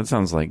right. Well, that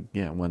sounds like,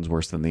 one's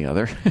worse than the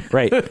other.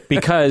 Right.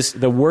 Because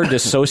the word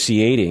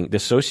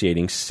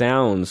dissociating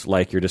sounds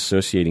like you're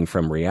dissociating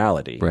from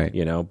reality, right.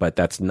 But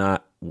that's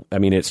not,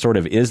 it sort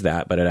of is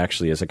that, but it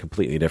actually is a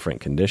completely different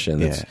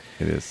condition. It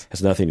is.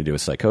 Has nothing to do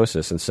with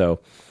psychosis. And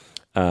so,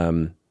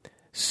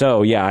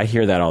 I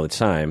hear that all the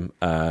time.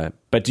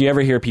 But do you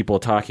ever hear people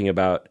talking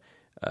about,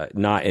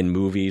 not in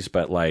movies,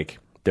 but like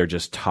they're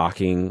just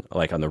talking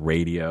like on the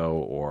radio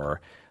or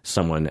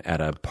someone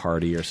at a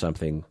party or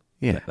something,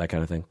 that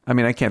kind of thing?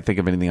 I can't think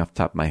of anything off the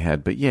top of my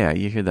head, but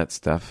you hear that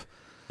stuff.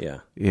 Yeah.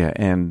 Yeah,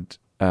 and,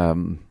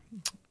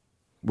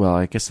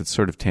 I guess it's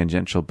sort of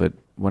tangential, but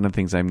one of the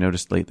things I've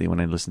noticed lately when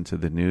I listen to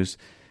the news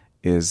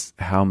is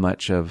how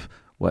much of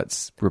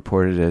what's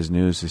reported as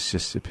news is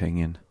just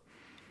opinion,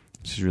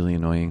 which is really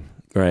annoying.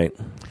 Right.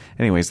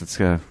 Anyways, that's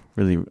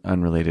really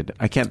unrelated.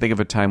 I can't think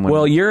of a time when...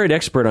 Well, you're an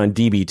expert on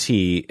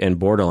DBT and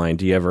borderline.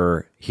 Do you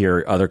ever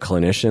hear other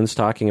clinicians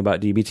talking about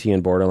DBT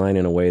and borderline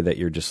in a way that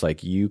you're just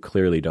like, you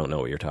clearly don't know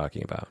what you're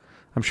talking about?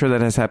 I'm sure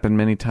that has happened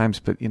many times,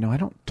 but, I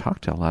don't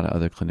talk to a lot of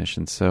other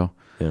clinicians, so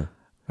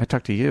I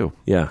talk to you.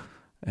 Yeah.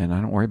 And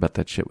I don't worry about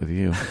that shit with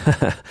you.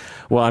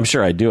 Well, I'm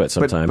sure I do it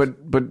sometimes.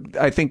 But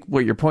I think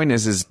what your point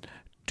is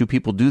do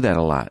people do that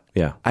a lot?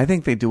 Yeah. I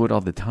think they do it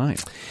all the time.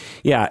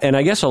 Yeah, and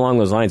I guess along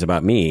those lines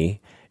about me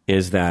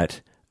is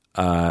that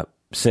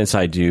since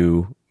I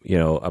do,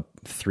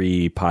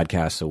 3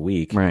 podcasts a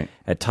week, right.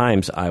 At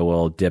times I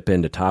will dip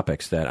into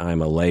topics that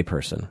I'm a lay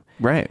person.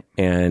 Right.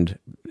 And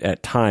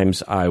at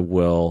times I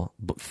will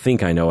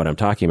think I know what I'm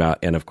talking about.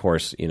 And of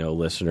course,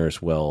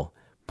 listeners will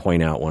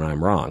point out when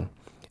I'm wrong.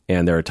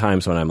 And there are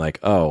times when I'm like,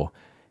 oh,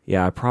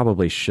 yeah, I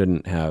probably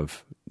shouldn't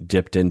have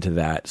dipped into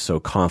that so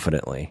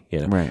confidently.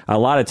 Right. A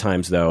lot of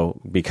times,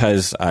 though,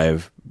 because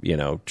I've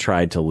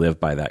tried to live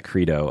by that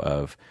credo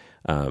of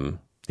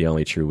the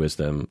only true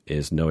wisdom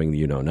is knowing that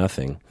you know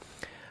nothing.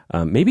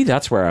 Maybe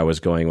that's where I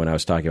was going when I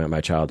was talking about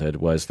my childhood,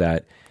 was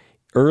that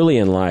early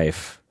in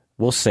life,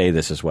 we'll say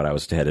this is what I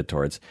was headed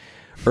towards.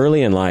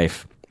 Early in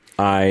life,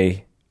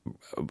 I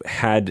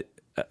had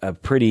a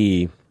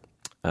pretty,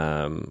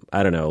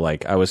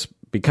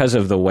 because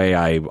of the way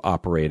I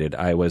operated,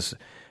 I was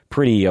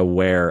pretty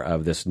aware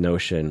of this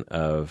notion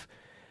of,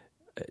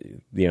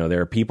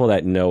 there are people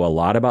that know a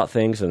lot about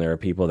things and there are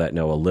people that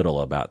know a little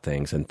about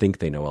things and think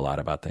they know a lot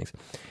about things.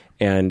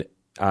 And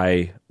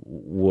I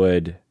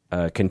would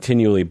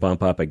continually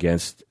bump up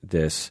against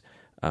this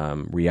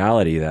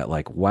reality that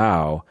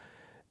wow,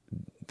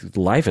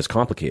 life is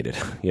complicated,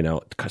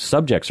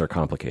 subjects are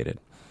complicated.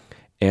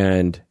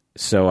 And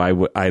so I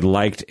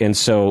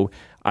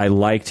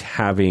liked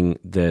having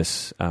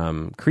this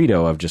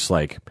credo of just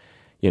I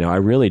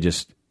really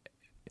just,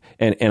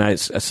 and I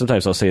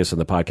sometimes I'll say this in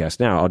the podcast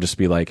now, I'll just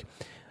be like,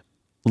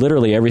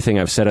 literally everything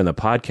I've said on the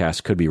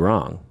podcast could be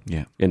wrong.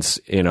 Yeah. And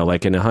in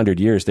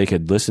 100 years, they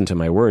could listen to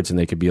my words and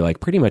they could be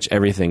like, pretty much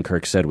everything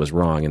Kirk said was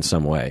wrong in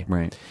some way.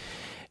 Right.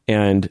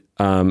 And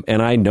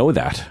I know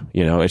that,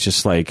 it's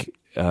just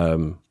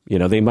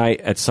they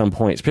might at some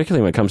point,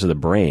 particularly when it comes to the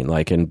brain,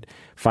 in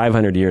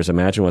 500 years,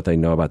 imagine what they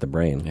know about the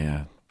brain.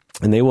 Yeah.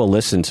 And they will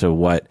listen to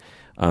what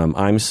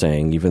I'm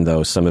saying, even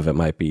though some of it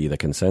might be the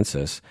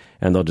consensus,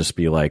 and they'll just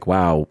be like,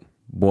 wow,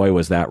 boy,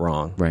 was that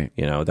wrong. Right.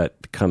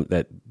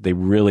 That they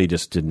really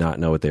just did not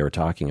know what they were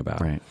talking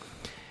about. Right.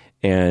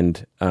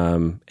 And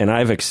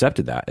I've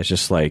accepted that. It's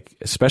just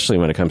especially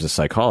when it comes to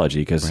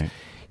psychology, because,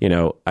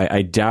 right.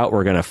 I doubt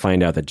we're going to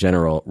find out that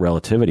general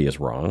relativity is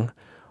wrong,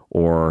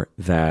 or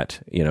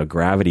that,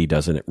 gravity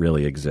doesn't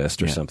really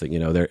exist or something.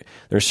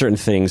 There's certain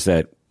things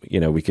that,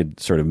 we could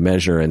sort of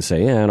measure and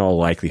say, in all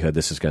likelihood,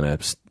 this is going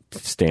to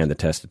stand the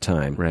test of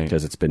time, right.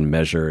 because it's been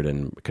measured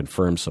and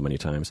confirmed so many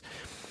times.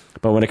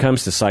 But when it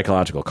comes to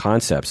psychological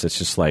concepts, it's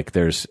just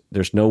there's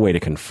no way to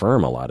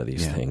confirm a lot of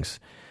these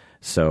things.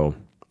 So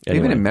anyway.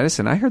 Even in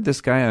medicine, I heard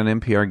this guy on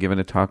NPR giving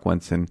a talk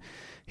once, and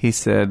he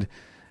said,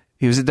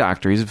 he was a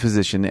doctor, he's a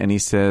physician, and he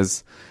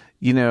says,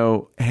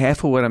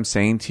 half of what I'm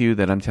saying to you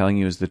that I'm telling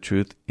you is the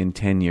truth, in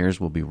 10 years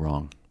will be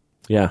wrong.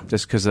 Yeah.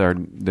 Just because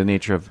the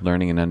nature of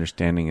learning and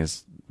understanding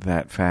is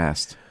that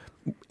fast.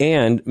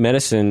 And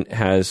medicine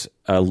has,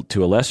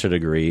 to a lesser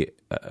degree,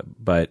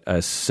 but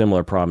a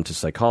similar problem to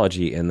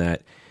psychology, in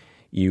that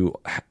you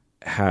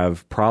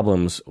have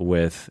problems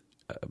with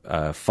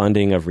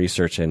funding of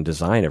research and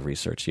design of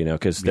research,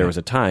 because there was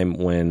a time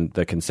when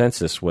the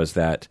consensus was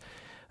that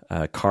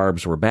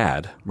carbs were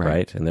bad,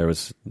 right? And there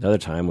was another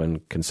time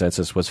when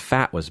consensus was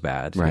fat was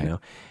bad, right.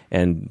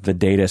 And the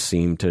data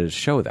seemed to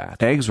show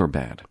that. Eggs were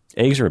bad.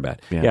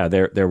 Yeah,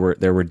 there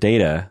were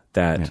data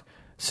that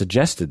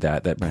suggested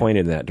that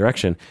pointed in that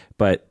direction,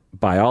 but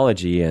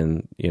biology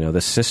and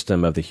the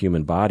system of the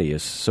human body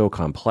is so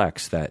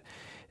complex that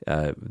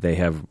they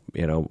have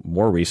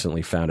more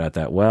recently found out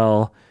that,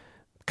 well,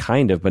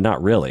 kind of, but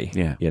not really.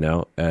 Yeah.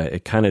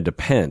 It kind of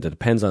depends. It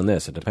depends on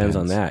this. It depends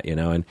on that.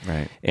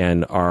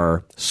 And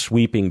our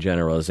sweeping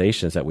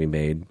generalizations that we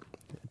made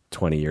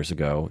 20 years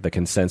ago, the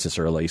consensus,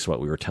 or at least what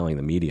we were telling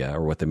the media,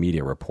 or what the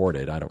media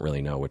reported, I don't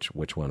really know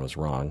which one was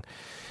wrong,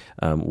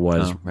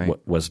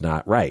 was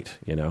not right.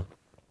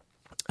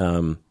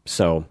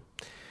 So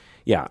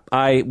yeah,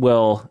 I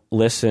will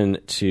listen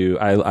to.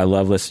 I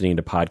love listening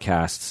to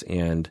podcasts,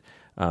 and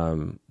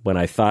when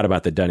I thought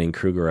about the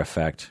Dunning-Kruger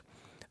effect,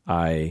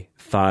 I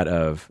thought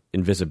of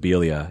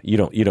Invisibilia. You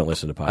don't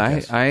listen to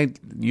podcasts. I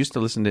used to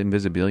listen to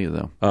Invisibilia,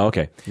 though. Oh,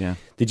 okay. Yeah.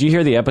 Did you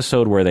hear the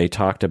episode where they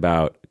talked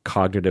about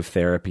cognitive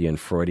therapy and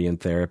Freudian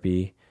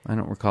therapy? I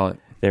don't recall it.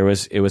 It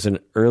was an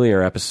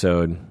earlier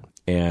episode,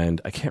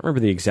 and I can't remember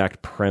the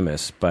exact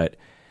premise, but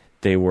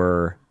they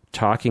were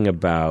talking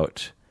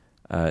about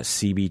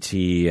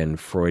CBT and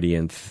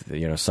Freudian,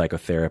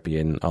 psychotherapy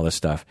and all this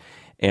stuff,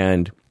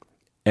 and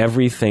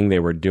everything they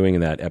were doing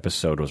in that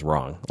episode was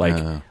wrong.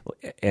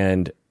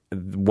 And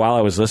while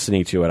I was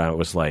listening to it, I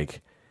was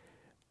like,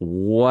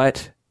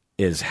 "What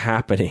is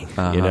happening?"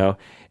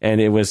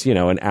 And it was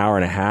an hour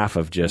and a half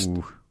of just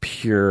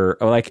pure.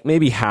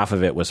 Maybe half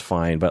of it was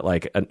fine, but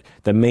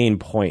the main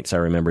points I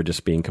remember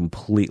just being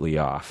completely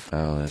off.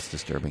 Oh, that's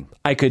disturbing.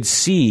 I could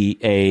see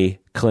a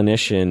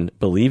clinician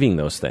believing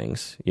those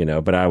things,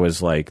 but I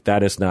was like,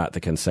 that is not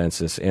the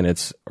consensus, and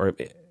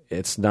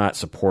it's not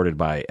supported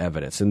by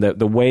evidence. And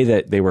the way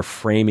that they were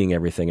framing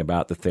everything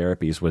about the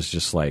therapies was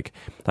just like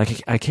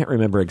I can't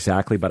remember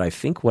exactly, but I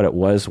think what it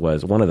was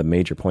one of the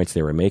major points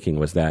they were making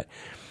was that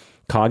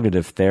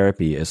cognitive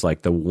therapy is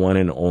like the one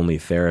and only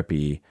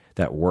therapy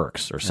that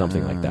works or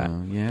something like that.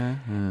 Yeah.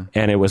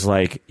 And it was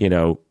like,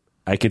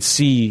 I could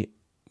see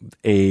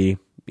a,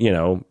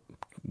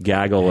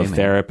 gaggle of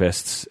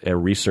therapists,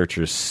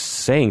 researchers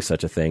saying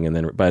such a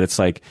thing. But it's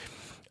like,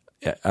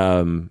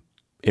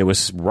 it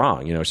was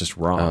wrong. It's just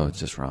wrong. Oh, it's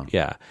just wrong.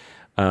 Yeah.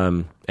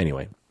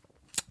 Anyway,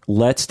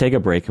 let's take a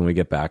break. When we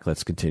get back,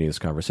 let's continue this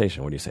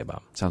conversation. What do you say,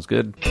 Bob? Sounds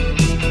good.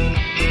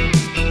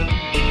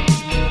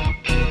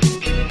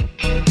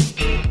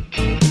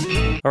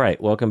 All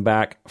right, welcome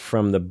back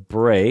from the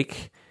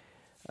break.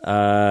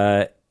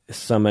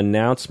 Some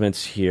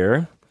announcements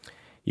here.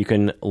 You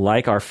can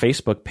like our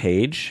Facebook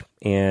page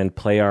and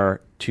play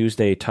our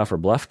Tuesday Tough or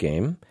Bluff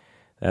game.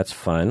 That's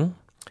fun.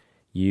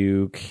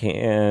 You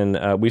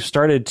can. We've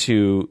started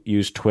to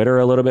use Twitter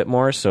a little bit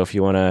more, so if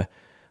you want to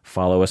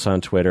follow us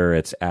on Twitter,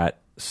 it's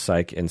at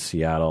Psych in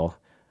Seattle.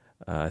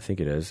 I think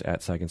it is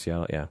at Psych in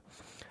Seattle. Yeah.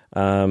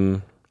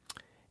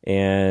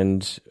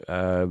 And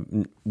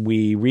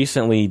we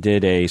recently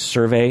did a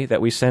survey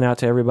that we sent out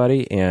to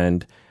everybody,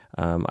 and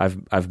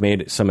I've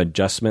made some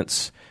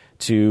adjustments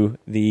to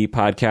the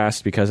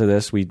podcast because of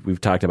this.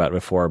 We've talked about it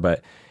before,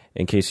 but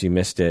in case you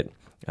missed it,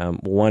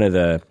 one of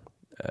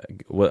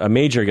a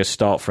major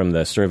gestalt from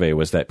the survey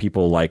was that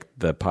people like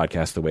the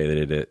podcast the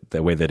way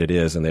that it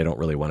is, and they don't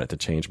really want it to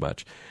change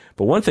much.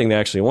 But one thing they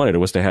actually wanted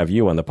was to have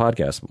you on the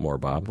podcast more,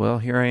 Bob. Well,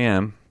 here I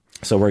am.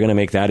 So we're going to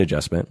make that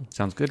adjustment.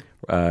 Sounds good.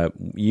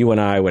 You and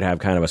I would have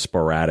kind of a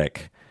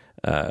sporadic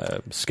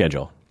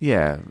schedule.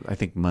 Yeah, I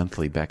think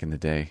monthly back in the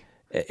day.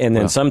 And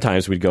then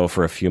sometimes we'd go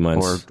for a few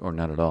months. Or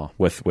not at all.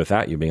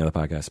 Without you being on the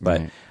podcast.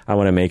 But right. I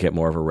want to make it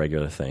more of a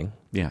regular thing.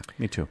 Yeah,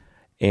 me too.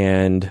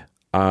 And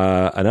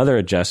another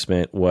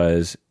adjustment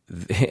was,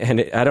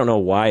 and I don't know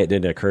why it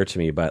didn't occur to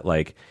me, but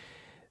like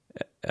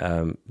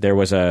there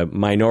was a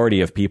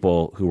minority of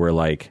people who were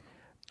like,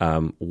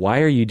 why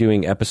are you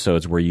doing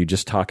episodes where you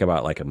just talk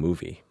about like a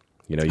movie?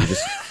 You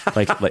just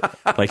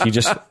like you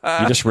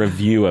just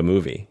review a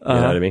movie. You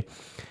know what I mean?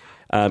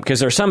 Because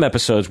there are some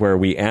episodes where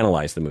we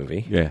analyze the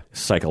movie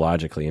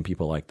psychologically, and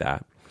people like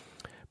that.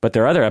 But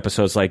there are other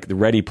episodes like the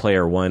Ready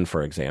Player One,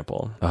 for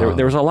example.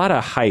 There was a lot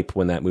of hype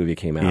when that movie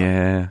came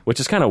out, which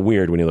is kind of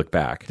weird when you look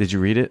back. Did you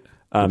read it?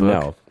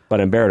 No,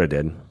 but Umberto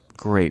did.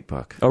 Great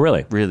book. Oh,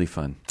 really? Really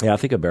fun. Yeah, I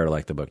think Umberto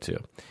liked the book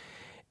too.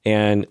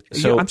 And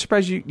so I'm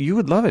surprised you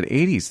would love it.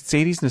 80s. It's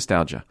 80s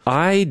nostalgia.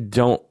 I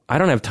don't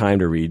have time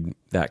to read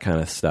that kind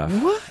of stuff.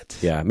 What?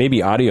 Yeah,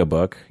 maybe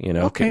audiobook,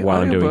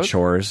 while I'm doing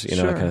chores, that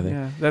kind of thing.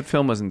 Yeah, that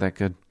film wasn't that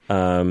good.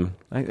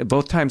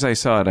 Both times I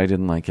saw it, I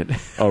didn't like it.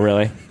 Oh,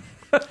 really?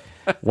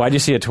 Why'd you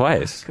see it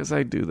twice? Because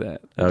I do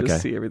that. I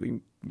just see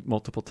everything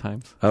multiple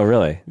times. Oh,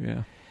 really?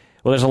 Yeah.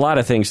 Well, there's a lot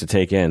of things to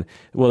take in.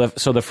 Well,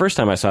 so the first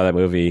time I saw that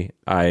movie,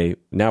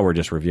 now we're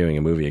just reviewing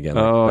a movie again.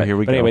 Here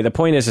we go. But anyway, the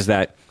point is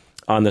that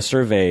on the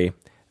survey,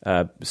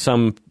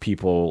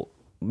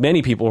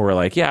 many people were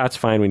like, yeah, it's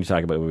fine when you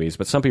talk about movies.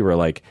 But some people are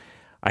like,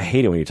 I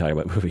hate it when you talk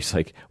about movies.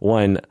 Like,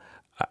 one,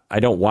 I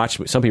don't watch.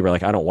 Some people are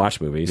like, I don't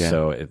watch movies. Yeah.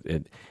 So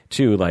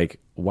two, like,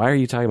 why are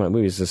you talking about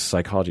movies? This is a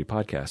psychology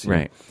podcast.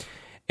 Right.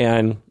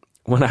 And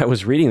when I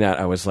was reading that,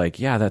 I was like,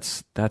 yeah,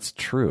 that's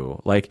true.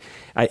 Like,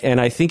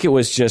 I think it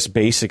was just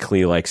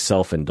basically like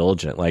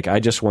self-indulgent. Like, I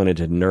just wanted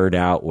to nerd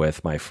out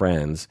with my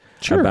friends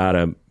about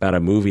a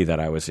movie that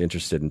I was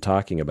interested in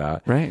talking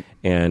about. Right.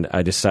 And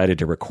I decided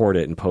to record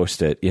it and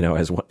post it,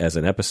 as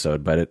an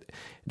episode, but it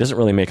doesn't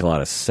really make a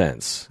lot of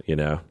sense,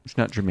 It's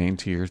not germane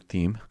to your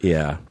theme.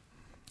 Yeah.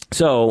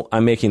 So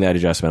I'm making that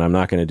adjustment. I'm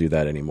not going to do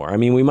that anymore. I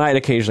mean, we might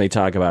occasionally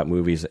talk about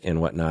movies and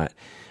whatnot,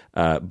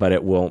 but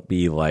it won't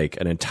be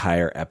like an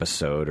entire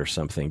episode or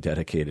something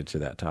dedicated to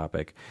that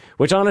topic,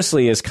 which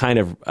honestly is kind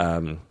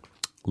of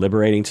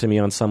liberating to me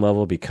on some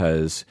level,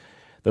 because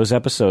those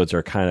episodes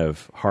are kind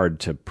of hard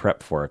to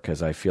prep for,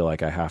 because I feel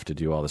like I have to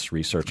do all this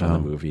research on the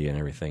movie and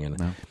everything.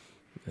 And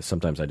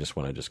sometimes I just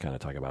want to just kind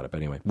of talk about it. But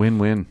anyway.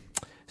 Win-win.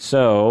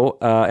 So,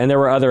 and there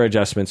were other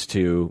adjustments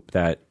too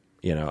that,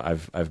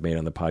 I've made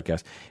on the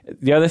podcast.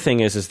 The other thing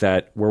is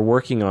that we're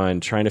working on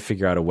trying to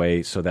figure out a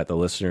way so that the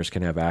listeners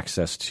can have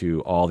access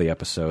to all the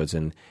episodes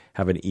and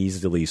have an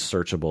easily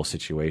searchable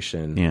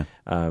situation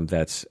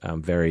that's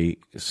very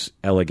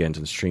elegant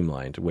and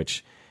streamlined,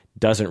 which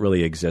doesn't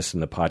really exist in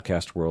the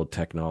podcast world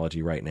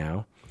technology right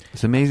now.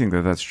 It's amazing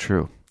that that's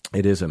true.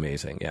 It is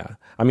amazing, yeah.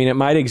 I mean, it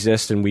might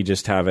exist and we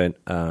just haven't.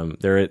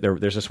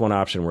 There's this one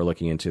option we're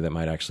looking into that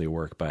might actually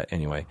work. But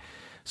anyway,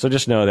 so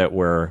just know that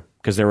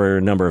because there were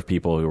a number of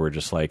people who were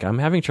just like, I'm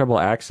having trouble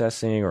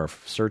accessing or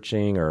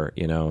searching or,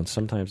 and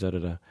sometimes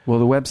da-da-da. Well,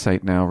 the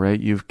website now, right?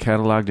 You've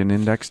cataloged and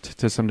indexed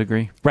to some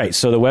degree? Right.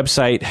 So the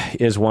website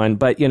is one,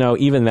 but,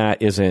 even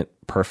that isn't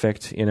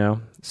perfect,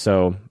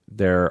 So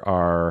there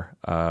are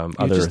other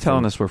You're just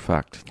telling us we're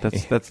fucked.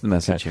 That's the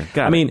message here.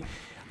 I mean,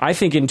 I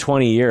think in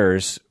 20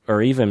 years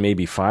or even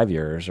maybe 5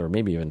 years or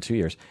maybe even 2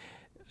 years,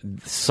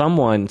 some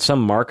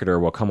marketer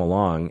will come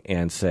along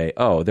and say,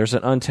 oh, there's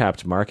an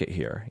untapped market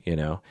here.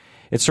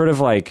 It's sort of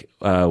like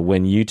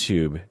when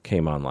YouTube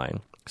came online.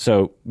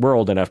 So we're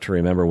old enough to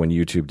remember when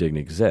YouTube didn't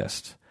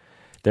exist.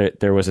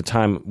 There was a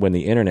time when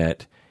the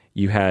internet,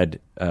 you had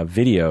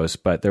videos,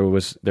 but there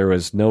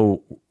was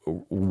no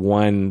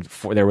one.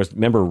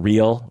 Remember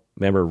Reel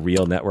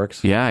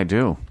networks? Yeah, I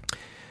do.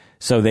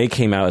 So they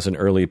came out as an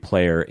early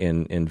player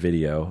in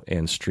video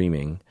and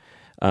streaming.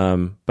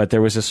 But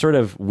there was a sort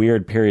of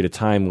weird period of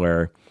time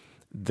where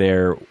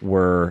there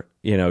were,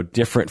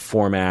 different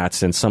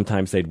formats, and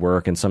sometimes they'd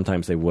work and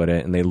sometimes they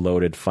wouldn't, and they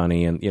loaded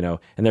funny, and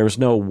there was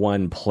no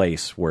one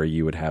place where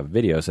you would have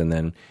videos. And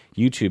then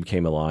YouTube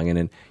came along, and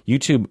then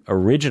YouTube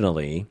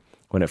originally,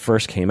 when it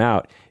first came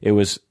out, it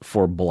was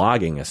for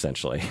blogging,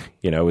 essentially.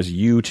 It was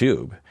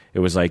YouTube. It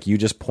was like you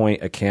just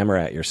point a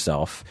camera at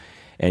yourself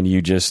and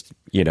you just,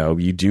 you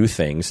do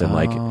things, and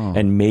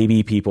and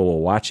maybe people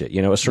will watch it.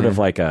 It was sort of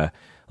like a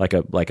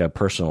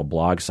personal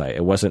blog site.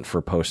 It wasn't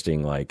for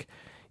posting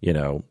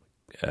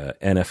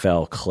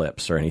NFL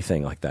clips or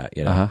anything like that,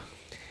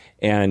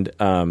 And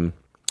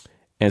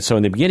so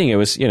in the beginning it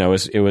was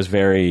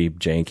very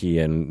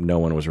janky and no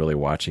one was really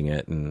watching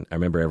it. And I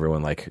remember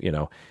everyone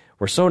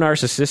we're so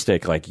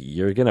narcissistic, like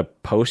you're going to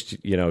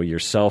post,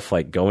 yourself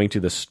like going to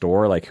the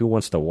store, like who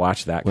wants to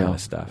watch that kind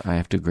of stuff? I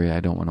have to agree.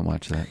 I don't want to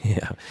watch that.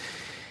 Yeah.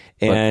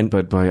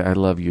 But boy, I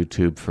love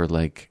YouTube for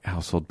like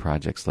household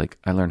projects. Like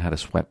I learned how to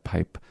sweat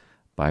pipe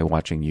by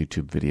watching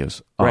YouTube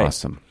videos.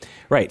 Awesome.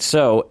 Right.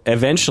 So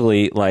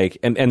eventually,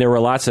 and there were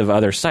lots of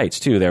other sites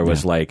too. There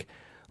was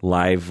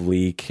Live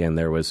Leak, and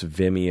there was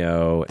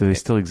Vimeo. Do they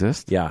still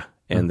exist? Yeah.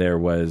 And there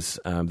was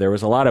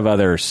a lot of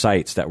other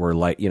sites that were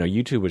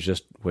YouTube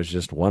was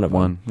just one of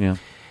them. Yeah.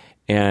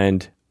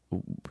 And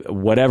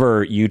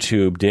whatever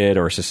YouTube did,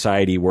 or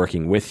society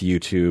working with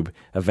YouTube,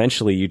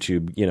 eventually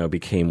YouTube,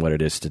 became what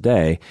it is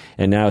today.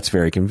 And now it's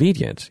very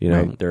convenient.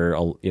 Right.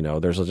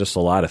 There's just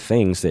a lot of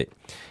things that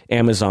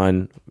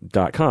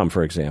Amazon.com,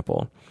 for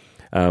example,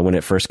 when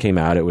it first came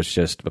out, it was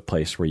just a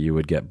place where you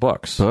would get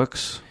books.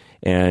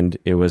 And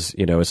it was,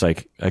 it's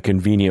like a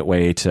convenient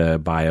way to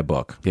buy a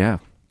book. Yeah.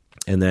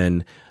 And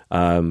then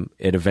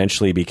it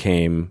eventually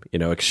became,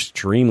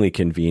 extremely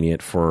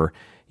convenient for,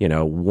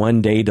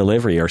 one-day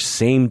delivery or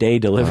same-day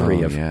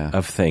delivery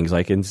of things.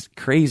 Like, it's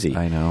crazy.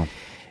 I know.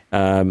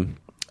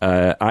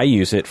 I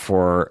use it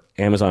for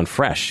Amazon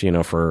Fresh,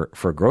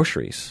 for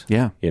groceries.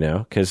 Yeah.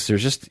 Because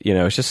there's just,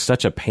 it's just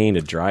such a pain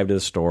to drive to the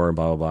store and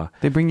blah, blah, blah.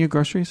 They bring you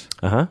groceries?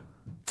 Uh-huh.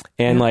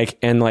 And like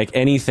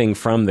anything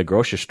from the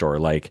grocery store,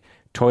 like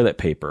toilet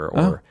paper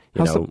or,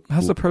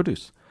 how's the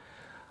produce?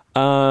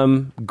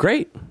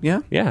 Great.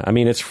 Yeah. Yeah. I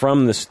mean, it's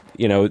from this,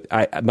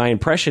 my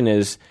impression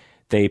is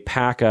they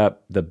pack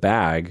up the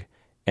bag,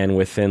 and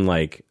within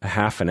like a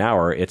half an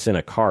hour, it's in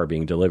a car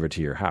being delivered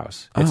to your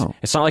house.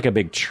 It's not like a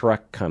big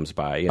truck comes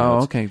by.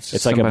 Okay.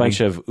 It's like a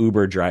bunch of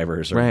Uber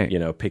drivers,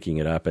 picking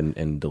it up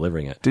and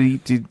delivering it.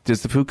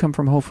 Does the food come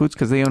from Whole Foods?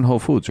 Because they own Whole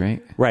Foods,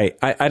 right? Right.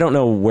 I don't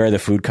know where the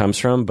food comes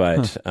from,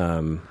 but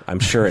I'm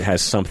sure it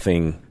has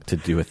something to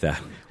do with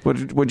that.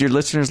 Would your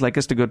listeners like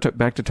us to go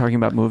back to talking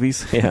about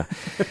movies? Yeah.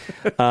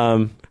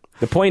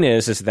 The point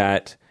is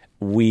that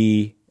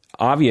we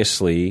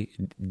obviously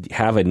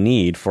have a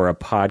need for a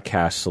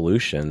podcast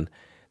solution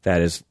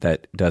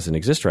that doesn't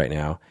exist right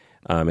now.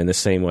 In the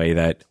same way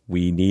that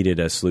we needed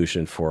a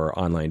solution for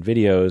online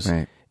videos,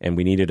 right, and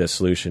we needed a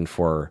solution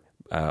for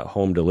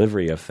home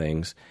delivery of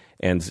things.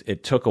 And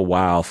it took a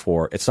while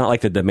it's not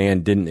like the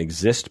demand didn't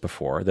exist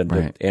before,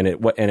 right, and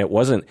it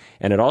wasn't,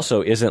 and it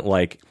also isn't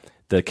like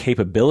the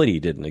capability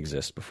didn't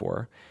exist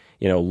before.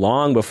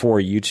 Long before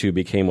YouTube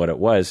became what it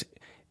was,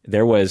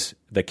 there was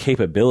the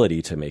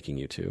capability to making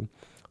YouTube.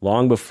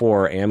 Long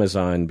before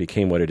Amazon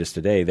became what it is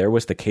today, there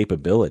was the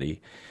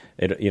capability.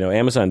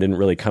 Amazon didn't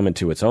really come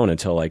into its own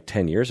until like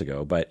 10 years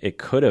ago, but it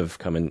could have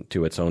come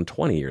into its own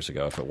 20 years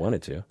ago if it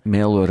wanted to.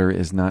 Mail order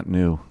is not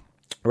new.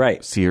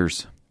 Right.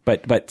 Sears.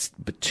 But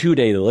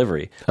 2-day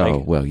delivery.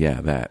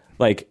 That.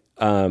 Like,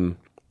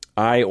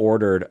 I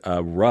ordered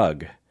a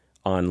rug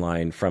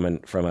online from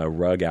a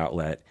rug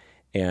outlet,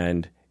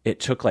 and it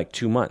took like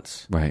 2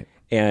 months. Right.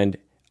 And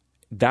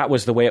that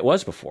was the way it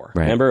was before.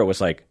 Right. Remember, it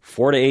was like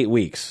 4 to 8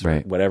 weeks,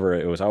 right, whatever.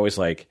 It was always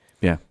like,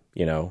 yeah,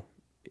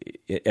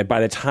 by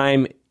the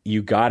time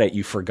you got it,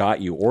 you forgot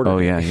you ordered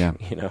it. Oh, yeah.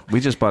 We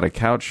just bought a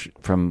couch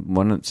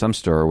from some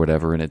store or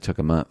whatever, and it took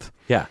a month.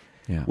 Yeah.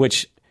 Yeah.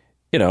 Which,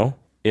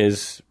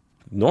 is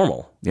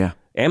normal. Yeah.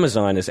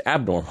 Amazon is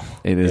abnormal.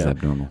 It is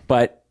abnormal.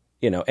 But,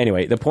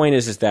 anyway, the point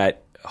is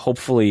that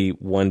hopefully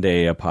one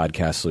day a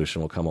podcast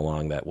solution will come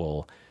along that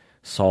will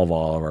solve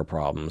all of our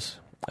problems.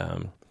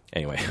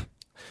 Anyway.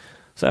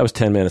 So that was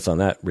 10 minutes on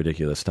that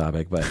ridiculous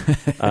topic.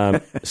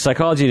 But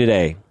Psychology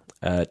Today,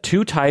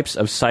 2 Types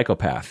of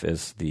Psychopath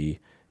is the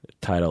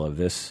title of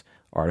this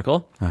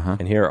article. Uh-huh.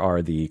 And here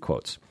are the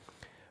quotes.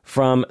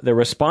 From the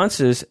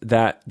responses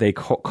that they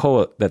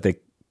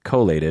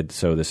collated,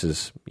 so this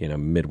is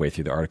midway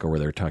through the article where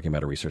they're talking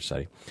about a research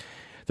study.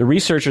 The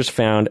researchers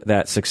found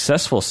that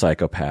successful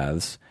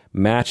psychopaths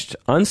matched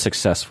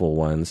unsuccessful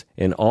ones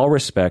in all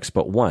respects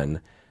but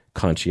one,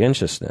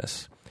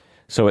 conscientiousness.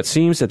 So it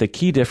seems that the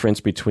key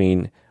difference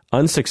between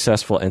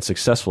unsuccessful and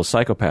successful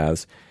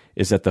psychopaths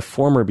is that the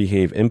former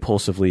behave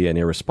impulsively and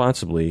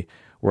irresponsibly,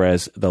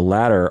 whereas the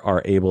latter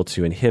are able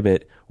to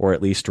inhibit or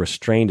at least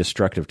restrain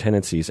destructive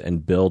tendencies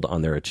and build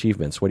on their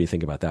achievements. What do you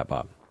think about that,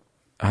 Bob?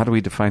 How do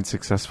we define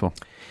successful?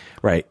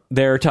 Right.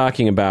 They're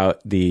talking about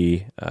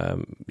the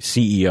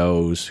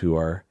CEOs who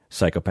are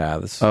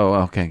psychopaths. Oh,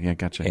 okay. Yeah,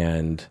 gotcha.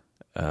 And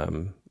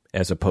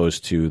as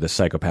opposed to the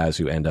psychopaths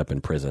who end up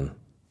in prison.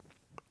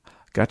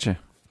 Gotcha.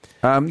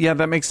 Yeah,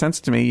 that makes sense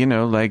to me. You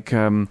know, like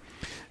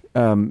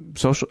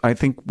social. I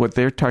think what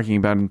they're talking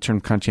about in terms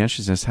of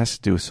conscientiousness has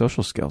to do with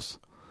social skills.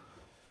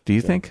 Do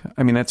you think?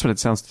 I mean, that's what it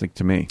sounds like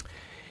to me.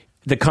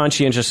 The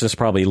conscientiousness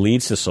probably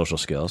leads to social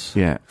skills.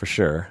 Yeah, for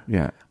sure.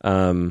 Yeah.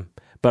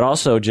 But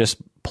also just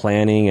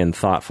planning and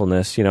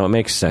thoughtfulness. You know, it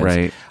makes sense.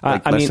 Right.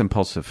 Like I less mean,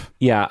 impulsive.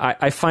 Yeah,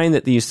 I find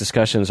that these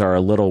discussions are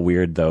a little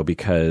weird though,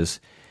 because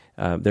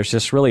there's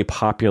this really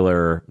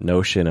popular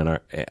notion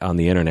on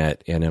the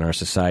internet and in our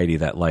society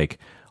that like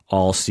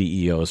all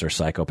CEOs are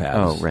psychopaths.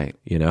 Oh, right.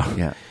 You know?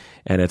 Yeah.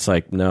 And it's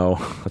like, no,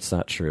 that's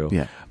not true.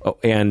 Yeah. Oh,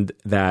 and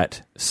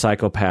that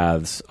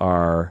psychopaths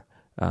are,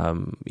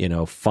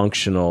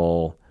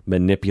 functional,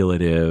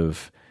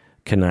 manipulative,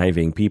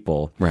 conniving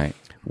people. Right.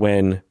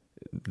 When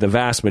the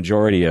vast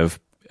majority of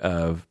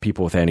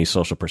people with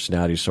antisocial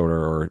personality disorder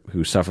or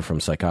who suffer from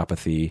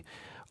psychopathy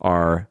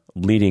are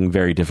leading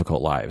very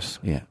difficult lives.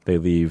 Yeah. They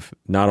leave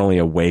not only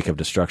a wake of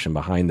destruction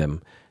behind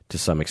them to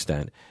some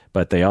extent,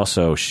 but they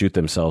also shoot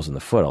themselves in the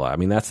foot a lot. I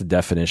mean, that's the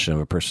definition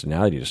of a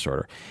personality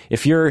disorder.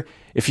 If you're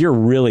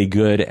really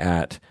good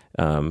at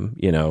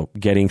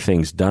getting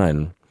things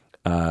done,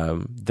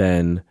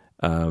 then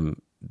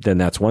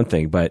that's one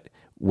thing. But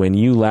when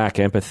you lack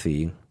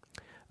empathy,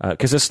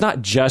 because it's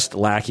not just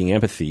lacking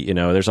empathy, you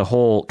know, there's a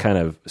whole kind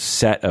of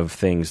set of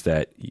things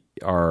that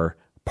are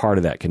part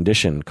of that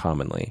condition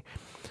commonly.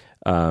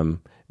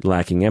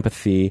 Lacking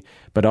empathy,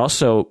 but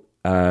also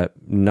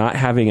not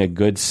having a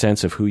good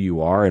sense of who you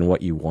are and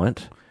what you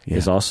want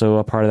is also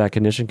a part of that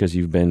condition because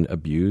you've been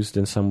abused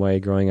in some way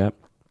growing up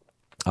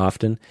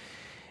often.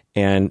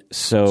 And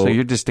so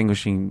you're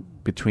distinguishing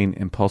between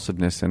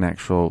impulsiveness and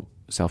actual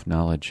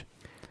self-knowledge.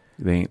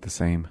 They ain't the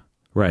same.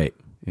 Right,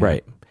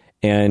 right.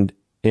 And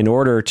in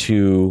order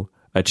to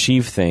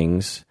achieve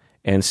things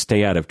and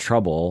stay out of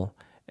trouble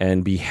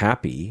and be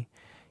happy,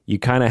 you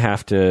kind of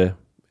have to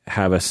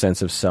have a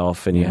sense of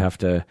self and you have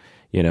to,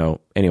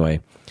 anyway.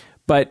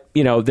 But,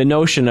 the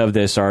notion of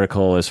this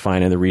article is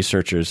fine. And the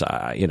researchers,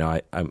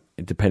 I'm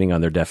depending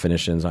on their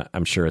definitions,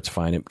 I'm sure it's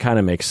fine. It kind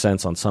of makes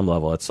sense on some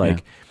level. It's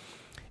like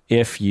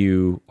if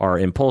you are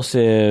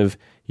impulsive,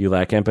 you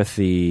lack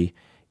empathy,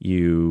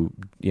 you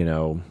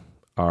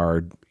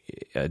are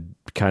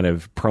kind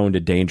of prone to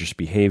dangerous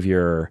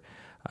behavior.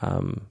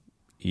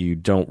 You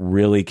don't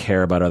really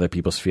care about other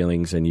people's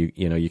feelings, and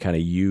you kind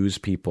of use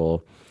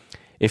people.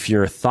 If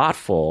you're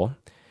thoughtful,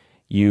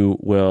 you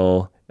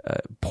will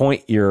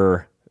point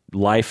your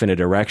life in a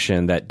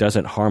direction that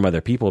doesn't harm other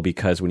people,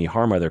 because when you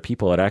harm other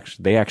people,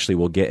 they actually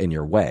will get in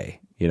your way.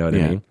 You know what I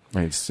mean?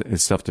 Right.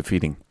 It's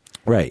self-defeating.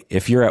 Right.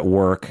 If you're at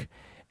work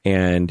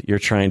and you're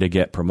trying to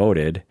get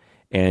promoted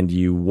and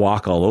you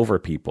walk all over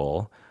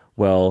people,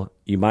 well,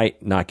 you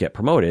might not get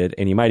promoted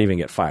and you might even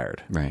get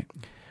fired. Right.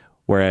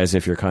 Whereas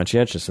if you're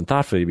conscientious and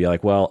thoughtful, you'd be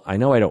like, well, I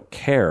know I don't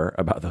care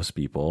about those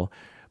people,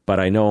 but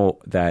I know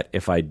that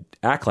if I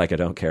act like I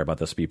don't care about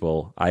those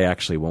people, I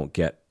actually won't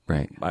get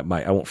I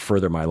won't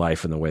further my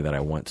life in the way that I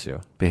want to.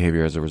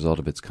 Behavior as a result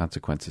of its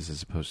consequences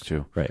as opposed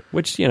to... Right,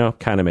 which,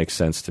 kind of makes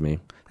sense to me.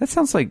 That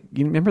sounds like...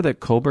 You remember that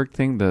Kohlberg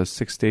thing, the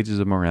 6 stages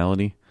of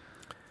morality?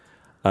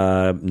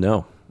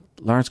 No.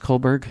 Lawrence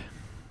Kohlberg?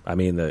 I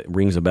mean, that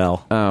rings a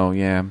bell. Oh,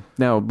 yeah.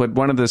 No, but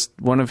one of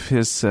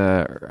his,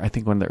 I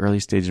think one of the early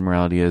stages of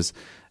morality is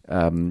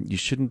you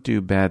shouldn't do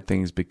bad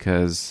things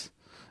because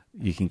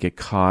you can get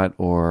caught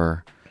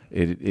or...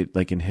 It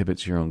like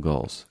inhibits your own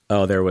goals.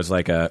 Oh, there was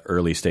like a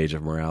early stage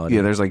of morality.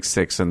 Yeah, there's like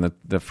 6, and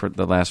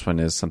the last one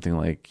is something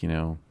like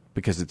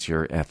because it's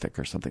your ethic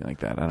or something like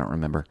that. I don't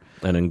remember.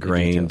 An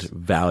ingrained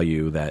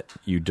value that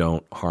you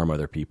don't harm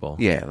other people.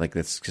 Yeah, like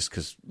that's just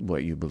because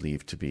what you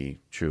believe to be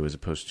true, as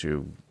opposed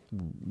to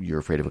you're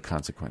afraid of a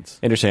consequence.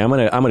 Interesting. I'm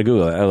gonna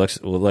Google it. It looks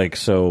like,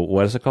 so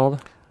what is it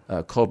called?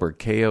 Kohlberg.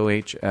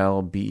 Kohlber.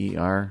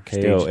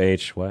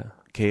 Koh what?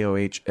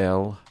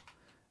 Kohl.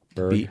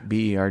 Berg,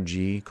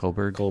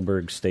 Kohlberg.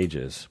 Kohlberg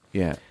stages.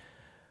 Yeah.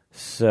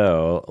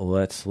 So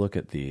let's look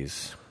at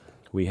these.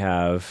 We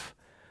have,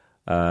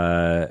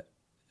 so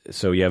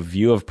you have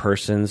view of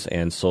persons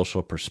and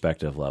social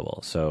perspective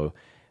level. So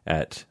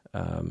at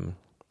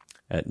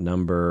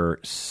number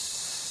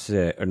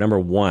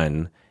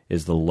 1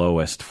 is the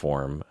lowest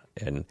form,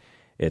 and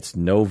it's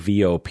no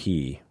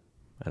VOP.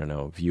 I don't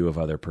know, view of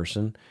other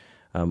person.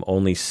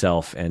 Only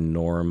self and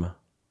norm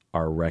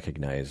are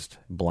recognized.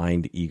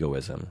 Blind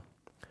egoism.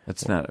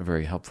 That's not a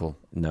very helpful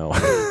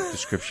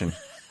description.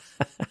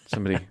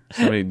 Somebody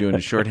doing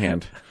a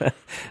shorthand.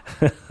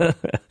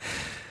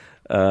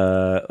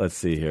 Let's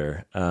see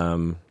here.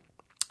 I'll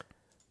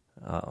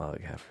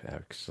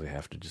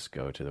have to just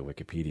go to the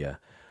Wikipedia.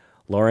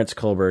 Lawrence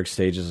Kohlberg,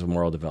 Stages of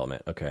Moral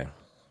Development. Okay.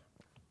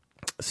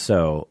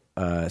 So,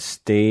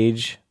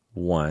 stage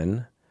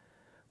 1,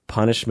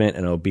 punishment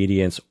and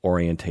obedience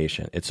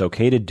orientation. It's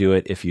okay to do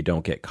it if you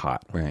don't get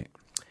caught. Right.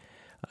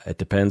 It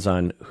depends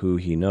on who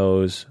he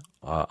knows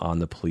on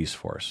the police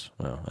force.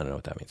 Well, I don't know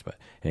what that means, but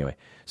anyway.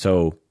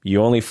 So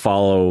you only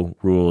follow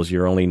rules.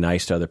 You're only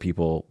nice to other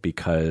people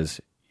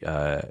because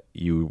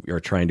you are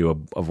trying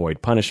to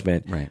avoid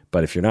punishment. Right.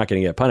 But if you're not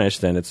going to get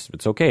punished, then it's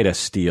okay to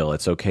steal.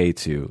 It's okay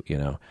to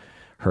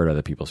hurt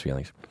other people's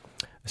feelings.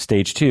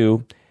 Stage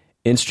 2,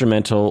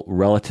 instrumental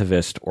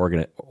relativist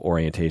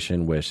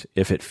orientation, which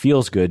if it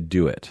feels good,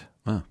 do it.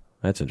 Huh.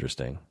 That's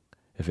interesting.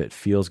 If it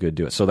feels good,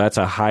 do it. So that's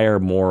a higher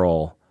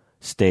moral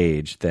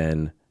stage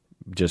than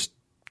just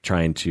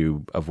trying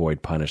to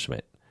avoid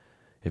punishment.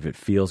 If it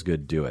feels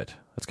good, do it.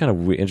 That's kind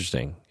of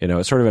interesting.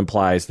 It sort of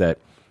implies that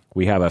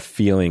we have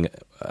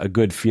a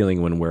good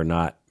feeling when we're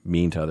not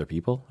mean to other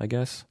people, I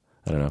guess.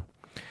 I don't know.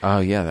 Oh,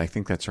 yeah, I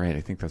think that's right.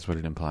 I think that's what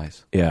it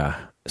implies. Yeah.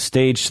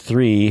 Stage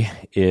 3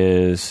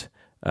 is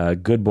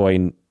good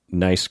boy,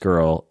 nice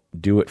girl,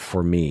 do it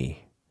for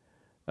me.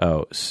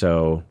 Oh,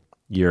 so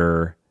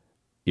you're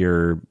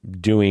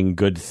doing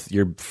good,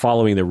 you're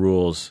following the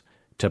rules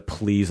to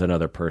please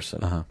another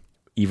person,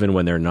 even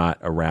when they're not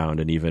around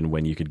and even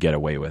when you could get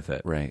away with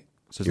it. Right.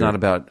 So it's not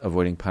about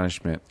avoiding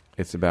punishment.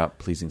 It's about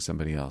pleasing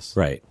somebody else.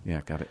 Right.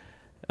 Yeah, got it.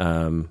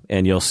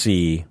 And you'll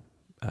see,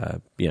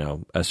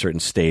 a certain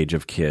stage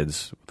of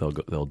kids,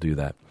 they'll do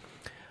that.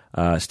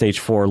 Stage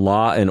 4,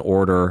 law and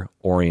order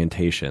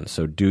orientation.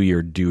 So do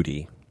your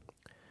duty.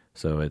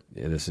 So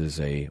this is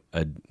the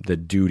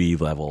duty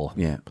level.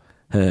 Yeah.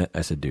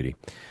 I said duty.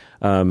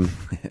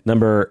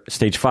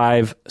 Stage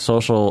 5,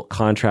 social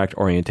contract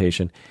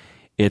orientation.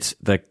 It's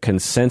the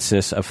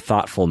consensus of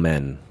thoughtful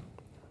men.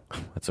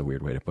 That's a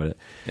weird way to put it.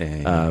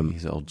 Yeah,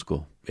 he's old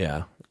school.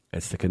 Yeah.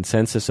 It's the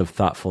consensus of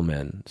thoughtful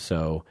men.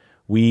 So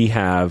we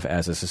have,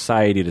 as a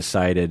society,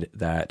 decided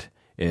that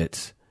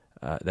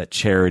that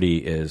charity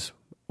is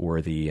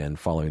worthy and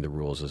following the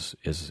rules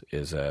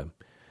is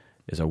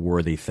a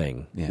worthy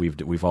thing. Yeah.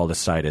 We've all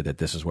decided that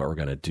this is what we're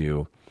going to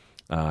do,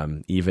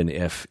 even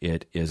if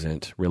it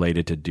isn't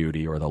related to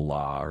duty or the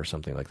law or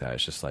something like that.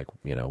 It's just like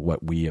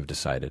what we have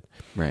decided.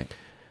 Right.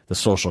 The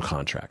social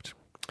contract.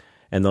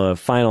 And the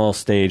final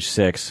stage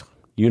 6,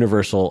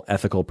 universal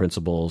ethical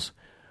principles.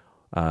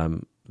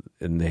 And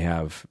they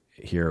have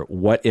here,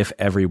 what if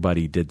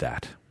everybody did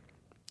that?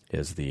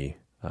 Is the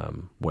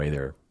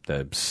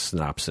the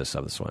synopsis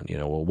of this one.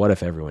 Well, what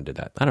if everyone did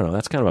that? I don't know.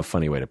 That's kind of a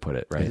funny way to put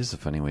it, right? It is a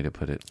funny way to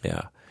put it.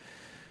 Yeah.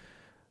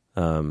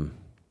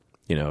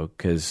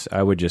 Because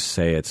I would just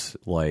say it's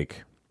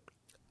like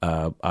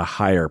a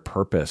higher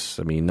purpose.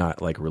 I mean,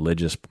 not like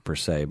religious per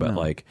se, but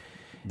like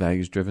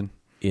values driven.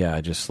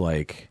 Yeah, just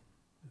like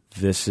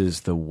this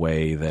is the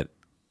way that.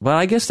 Well,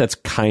 I guess that's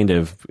kind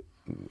of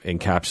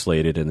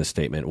encapsulated in the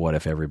statement. What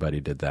if everybody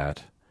did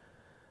that?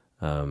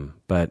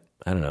 But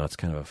I don't know. It's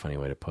kind of a funny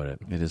way to put it.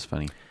 It is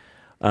funny.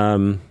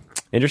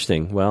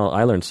 Interesting. Well,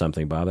 I learned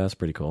something, Bob. That's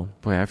pretty cool.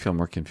 Boy, I feel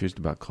more confused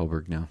about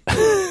Kohlberg now.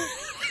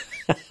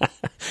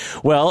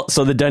 Well,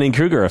 so the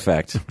Dunning-Kruger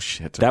effect. Oh,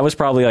 shit. That was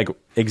probably like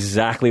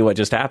exactly what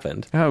just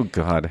happened. Oh,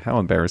 God. How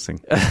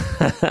embarrassing.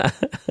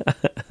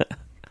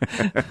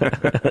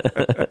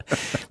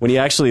 When you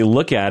actually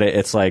look at it,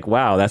 it's like,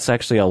 wow, that's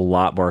actually a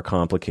lot more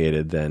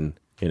complicated than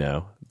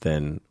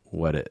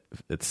what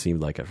it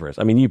seemed like at first.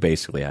 I mean, you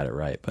basically had it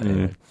right, but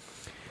anyway.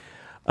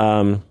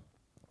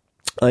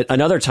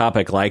 Another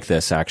topic like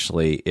this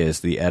actually is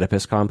the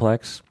Oedipus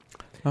complex.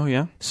 Oh,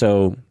 yeah.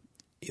 So,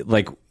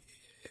 like,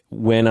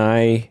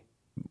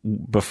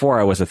 before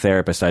I was a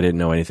therapist, I didn't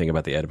know anything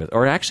about the Oedipus.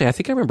 Or actually, I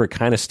think I remember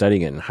kind of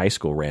studying it in high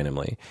school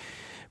randomly.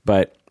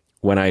 But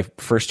when I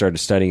first started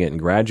studying it in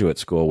graduate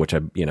school, which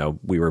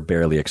we were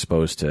barely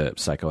exposed to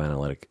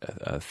psychoanalytic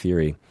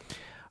theory,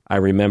 I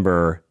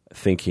remember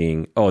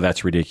thinking, oh,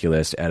 that's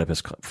ridiculous.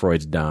 Oedipus,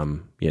 Freud's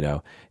dumb,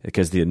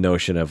 because the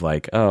notion of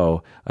like,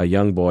 oh, a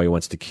young boy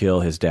wants to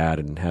kill his dad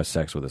and have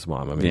sex with his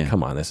mom. I mean,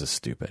 come on, this is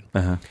stupid.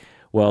 Uh-huh.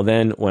 Well,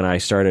 then when I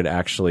started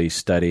actually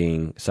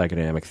studying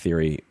psychodynamic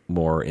theory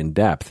more in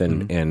depth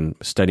and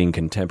studying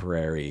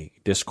contemporary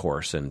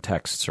discourse and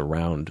texts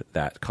around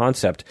that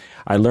concept,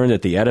 I learned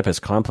that the Oedipus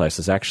complex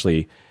is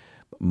actually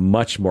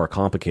much more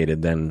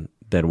complicated than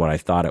what I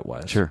thought it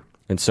was. Sure.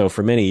 And so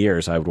for many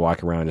years, I would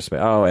walk around and say,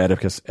 oh,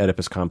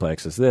 Oedipus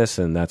complex is this,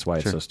 and that's why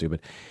it's so stupid.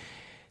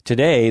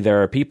 Today,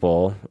 there are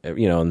people,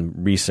 in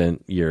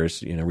recent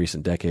years,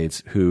 recent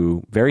decades,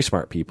 very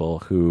smart people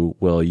who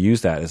will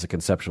use that as a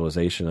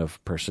conceptualization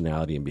of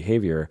personality and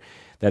behavior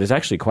that is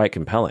actually quite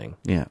compelling.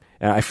 Yeah.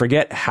 And I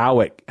forget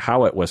how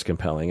it was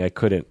compelling. I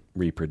couldn't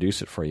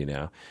reproduce it for you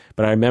now.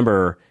 But I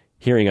remember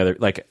hearing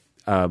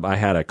I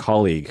had a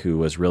colleague who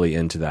was really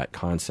into that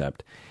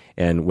concept.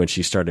 And when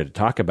she started to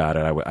talk about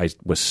it, I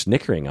was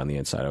snickering on the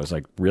inside. I was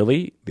like,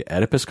 really? The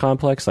Oedipus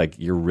complex? Like,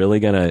 you're really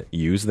going to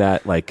use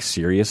that, like,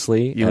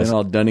 seriously? You went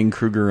all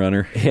Dunning-Kruger on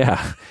her.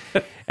 Yeah.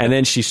 And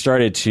then she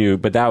started to,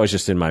 but that was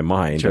just in my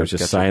mind. Sure, I was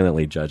just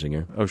silently judging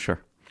her. Oh, sure.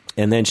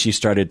 And then she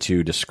started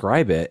to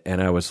describe it,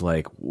 and I was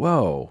like,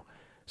 whoa.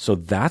 So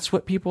that's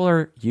what people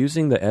are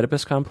using the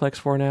Oedipus complex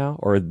for now?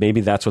 Or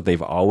maybe that's what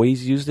they've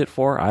always used it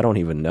for? I don't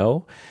even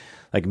know.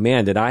 Like,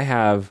 man, did I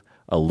have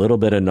a little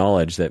bit of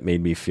knowledge that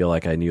made me feel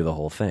like I knew the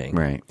whole thing?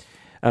 Right.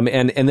 And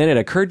then it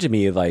occurred to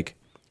me, like,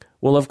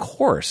 well, of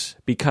course,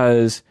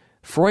 because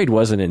Freud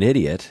wasn't an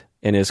idiot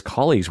and his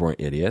colleagues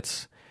weren't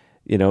idiots.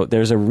 You know,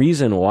 there's a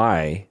reason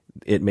why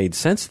it made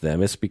sense to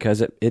them. It's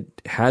because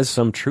it has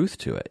some truth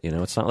to it. You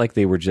know, it's not like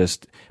they were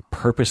just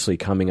purposely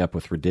coming up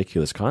with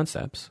ridiculous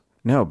concepts.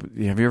 No, but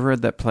have you ever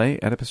read that play,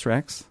 Oedipus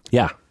Rex?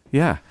 Yeah.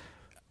 Yeah.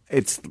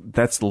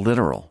 That's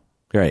literal.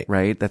 Right.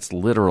 Right? That's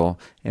literal.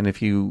 And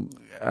if you...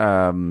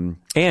 and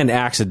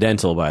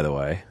accidental, by the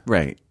way.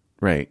 Right.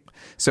 Right.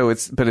 So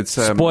it's...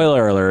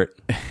 Spoiler alert.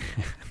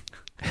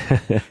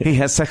 He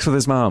has sex with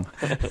his mom.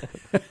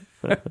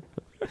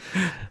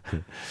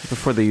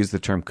 Before they use the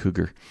term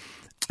cougar.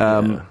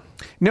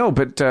 No,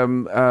 but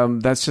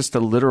that's just a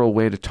literal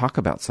way to talk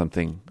about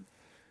something.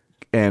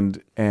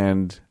 And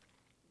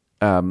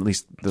at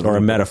least... Or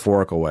a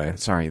metaphorical way.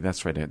 Sorry,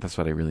 that's right. That's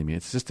what I really mean.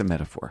 It's just a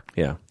metaphor.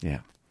 Yeah. Yeah.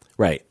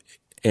 Right.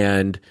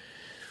 And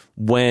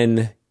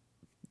when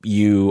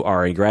you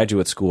are in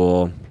graduate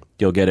school,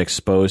 you'll get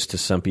exposed to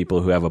some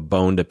people who have a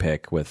bone to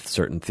pick with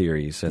certain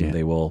theories, and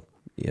they will,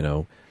 you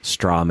know,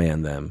 straw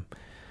man them.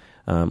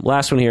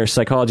 Last one here,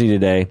 Psychology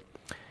Today.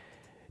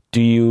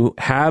 Do you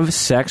have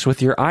sex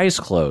with your eyes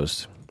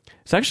closed?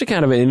 It's actually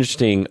kind of an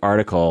interesting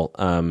article,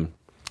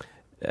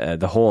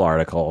 the whole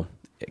article,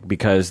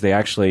 because they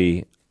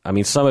actually, I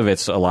mean, some of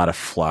it's a lot of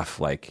fluff,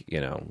 like,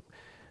 you know,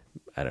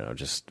 I don't know,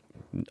 just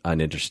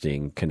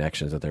uninteresting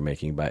connections that they're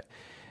making, but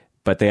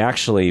they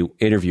actually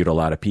interviewed a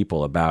lot of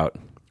people about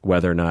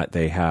whether or not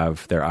they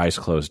have their eyes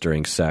closed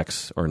during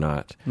sex or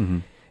not,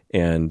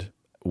 and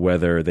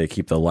whether they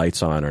keep the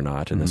lights on or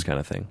not, and this kind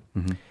of thing.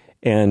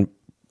 And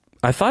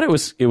I thought it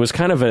was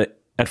kind of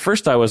at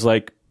first I was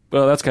like,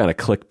 well, that's kind of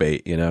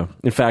clickbait, you know.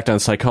 In fact, on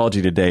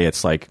Psychology Today,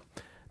 it's like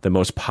the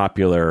most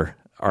popular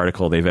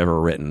article they've ever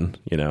written,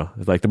 you know,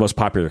 like the most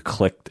popular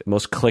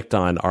most clicked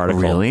on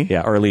article. Really?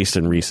 Yeah, or at least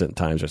in recent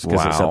times, just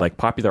because it said like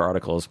popular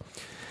articles.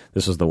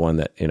 This was the one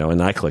that, you know,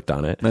 and I clicked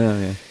on it. Oh,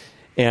 yeah.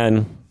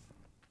 And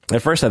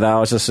at first I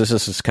thought this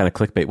is kind of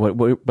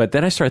clickbait. But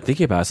then I started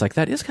thinking about it. It's like,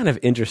 that is kind of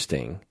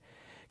interesting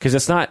because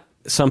it's not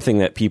something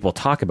that people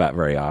talk about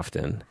very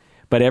often,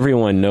 but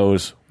everyone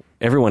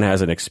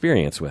has an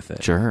experience with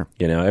it. Sure.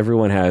 You know,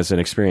 everyone has an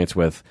experience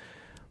with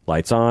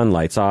lights on,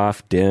 lights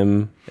off,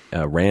 dim,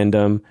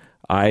 random,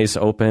 eyes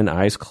open,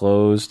 eyes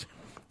closed,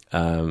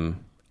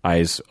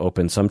 eyes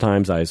open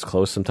sometimes, eyes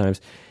closed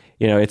sometimes.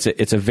 You know,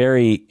 it's a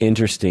very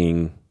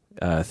interesting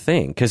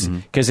thing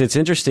because it's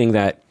interesting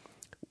that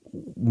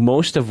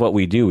most of what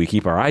we do, we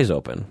keep our eyes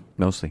open.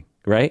 Mostly.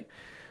 Right?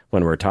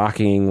 When we're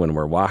talking, when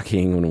we're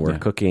walking, when we're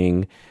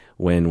cooking,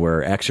 when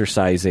we're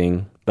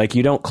exercising. Like,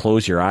 you don't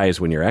close your eyes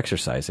when you're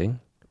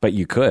exercising, but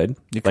you could.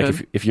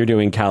 If you're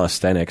doing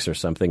calisthenics or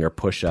something, or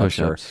push-ups.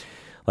 Or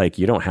like,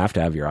 you don't have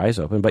to have your eyes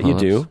open, but you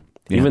do,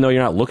 even though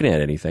you're not looking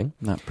at anything.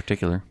 Not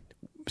particular.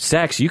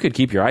 Sex, you could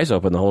keep your eyes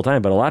open the whole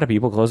time, but a lot of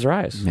people close their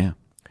eyes. Yeah.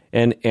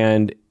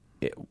 And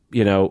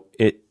you know,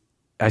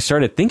 I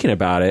started thinking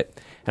about it,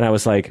 and I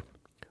was like,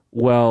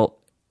 well,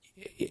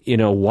 you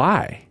know,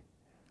 why?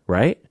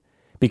 Right?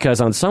 Because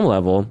on some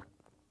level,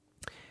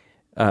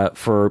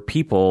 for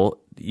people,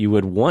 you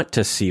would want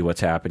to see what's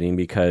happening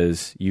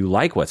because you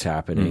like what's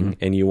happening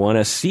and you want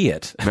to see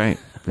it. Right.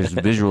 There's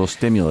visual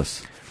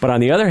stimulus. But on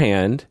the other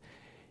hand,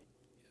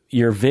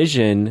 your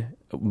vision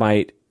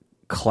might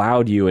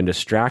cloud you and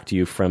distract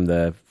you from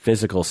the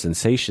physical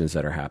sensations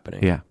that are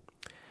happening. Yeah.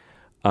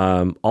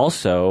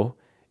 Also,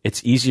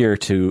 it's easier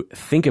to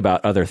think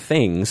about other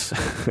things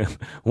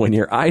when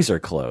your eyes are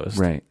closed.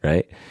 Right.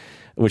 Right.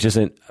 Which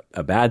isn't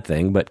a bad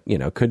thing, but, you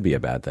know, could be a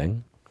bad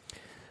thing.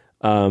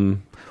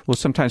 Well,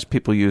 sometimes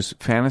people use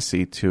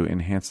fantasy to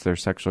enhance their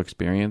sexual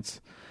experience.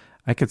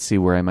 I could see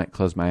where I might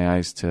close my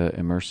eyes to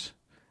immerse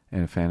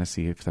in a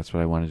fantasy if that's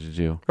what I wanted to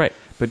do. Right.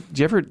 But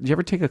do you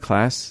ever take a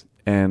class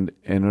and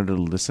in order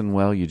to listen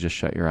well, you just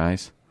shut your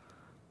eyes?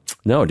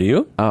 No, do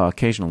you? Oh,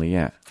 occasionally,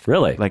 yeah.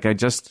 Really? Like, I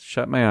just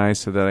shut my eyes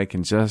so that I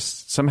can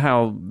just,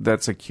 somehow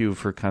that's a cue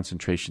for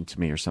concentration to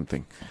me or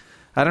something.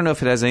 I don't know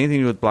if it has anything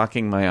to do with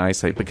blocking my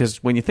eyesight,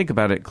 because when you think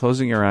about it,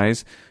 closing your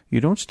eyes,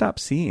 you don't stop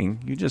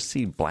seeing. You just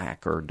see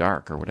black or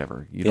dark or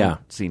whatever. You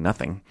don't see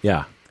nothing.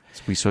 Yeah.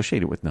 We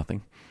associate it with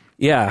nothing.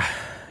 Yeah.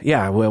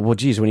 Yeah. Well,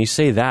 geez, when you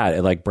say that,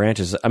 it like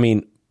branches. I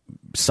mean,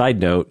 side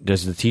note,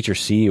 does the teacher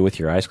see you with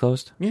your eyes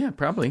closed? Yeah,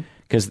 probably.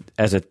 Because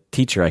as a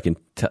teacher,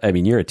 I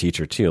mean, you're a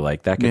teacher too.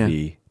 Like, that could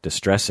be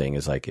distressing.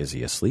 Is like, is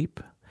he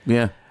asleep?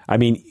 Yeah. I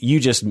mean, you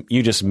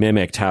just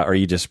mimicked how, or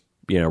you just,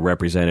 you know,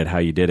 represented how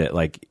you did it.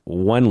 Like,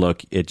 one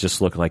look, it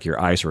just looked like your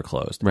eyes were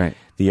closed. Right.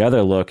 The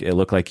other look, it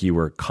looked like you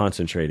were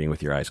concentrating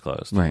with your eyes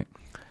closed. Right.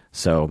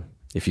 So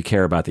if you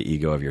care about the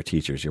ego of your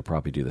teachers, you'll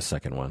probably do the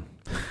second one.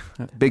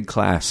 Big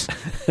class.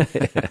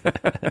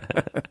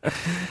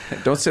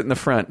 Don't sit in the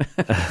front.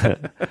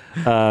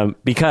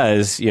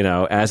 Because,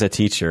 as a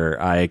teacher,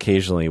 I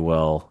occasionally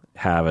will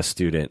have a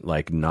student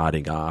like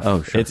nodding off.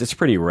 Oh, sure. It's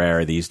pretty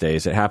rare these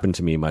days. It happened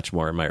to me much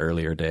more in my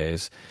earlier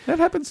days. That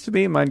happens to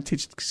me in my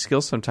teaching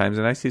skills sometimes,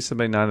 and I see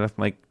somebody nodding off,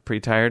 I'm like,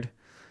 pretty tired.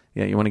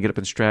 Yeah, you want to get up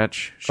and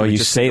stretch? Should you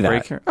say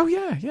that? Here? Oh,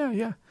 yeah.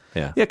 Yeah.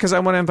 Yeah, because I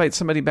want to invite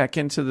somebody back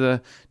into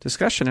the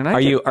discussion. And are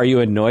you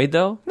annoyed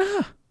though?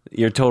 Nah.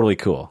 You're totally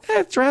cool.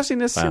 Yeah,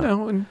 drowsiness,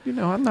 Wow. and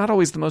I'm not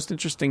always the most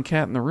interesting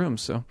cat in the room,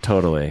 so.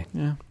 Totally.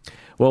 Yeah.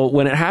 Well,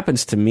 when it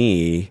happens to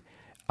me,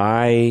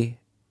 I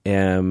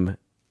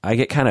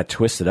get kind of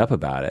twisted up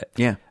about it.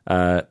 Yeah.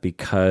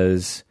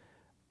 Because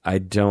I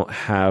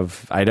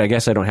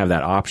guess I don't have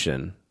that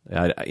option.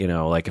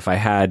 Like if I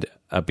had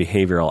a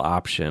behavioral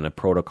option, a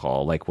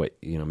protocol, like what,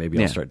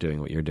 maybe I'll start doing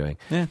what you're doing.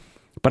 Yeah.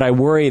 But I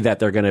worry that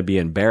they're going to be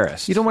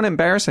embarrassed. You don't want to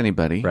embarrass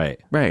anybody. Right.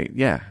 Right,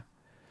 yeah.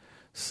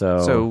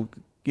 So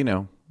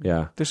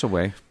yeah. There's a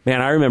way.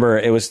 Man, I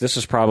remember this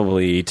was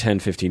probably 10,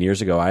 15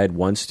 years ago. I had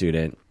one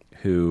student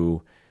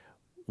who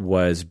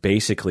was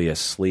basically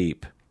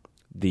asleep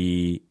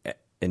the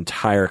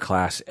entire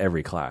class,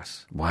 every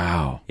class.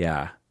 Wow.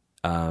 Yeah.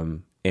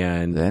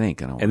 And that ain't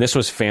gonna work. And this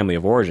was family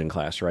of origin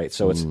class, right?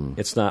 So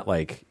it's not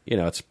like,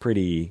 it's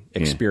pretty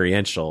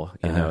experiential.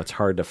 It's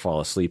hard to fall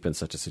asleep in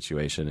such a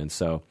situation. And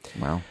so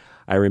wow.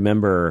 I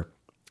remember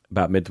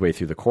about midway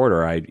through the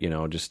quarter, I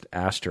just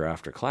asked her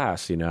after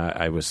class.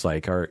 I was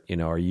like,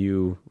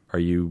 you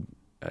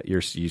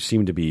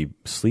seem to be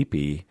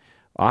sleepy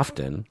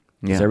often.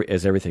 Yeah.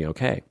 Is everything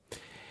okay?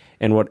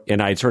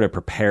 And I sort of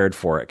prepared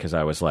for it because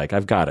I was like,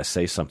 I've got to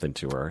say something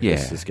to her. Yeah.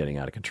 This is getting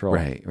out of control.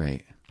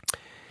 Right.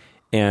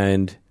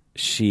 And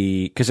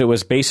because it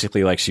was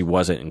basically like she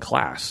wasn't in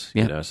class.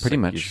 Yeah, pretty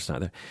much. You're just not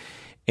there.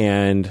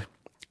 And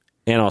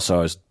also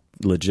I was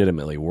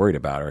legitimately worried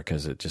about her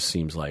because it just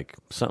seems like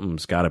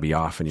something's got to be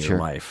off in your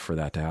life for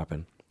that to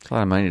happen. It's a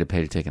lot of money to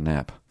pay to take a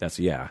nap.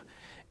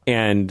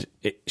 And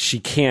she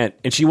can't,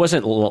 and she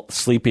wasn't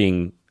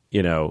sleeping,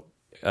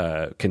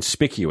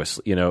 conspicuous.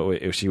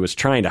 She was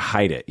trying to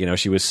hide it.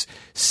 She was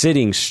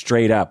sitting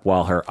straight up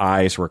while her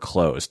eyes were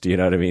closed. Do you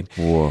know what I mean?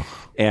 Whoa.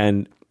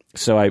 And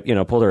so I,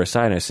 pulled her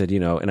aside and I said,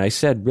 and I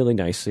said really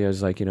nicely, I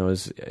was like,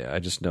 I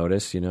just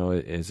noticed,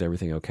 is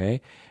everything okay?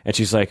 And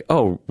she's like,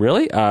 oh,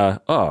 really?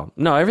 Oh,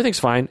 no,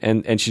 everything's fine.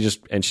 And she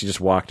just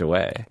walked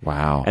away.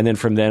 Wow. And then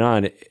from then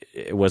on,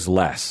 it was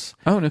less.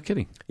 Oh, no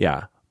kidding.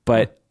 Yeah.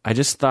 But I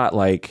just thought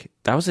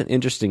that was an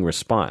interesting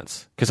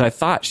response because I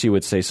thought she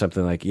would say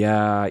something like,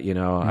 yeah,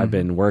 I've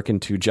been working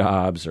 2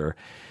 jobs or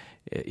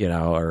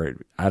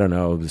I don't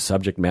know, the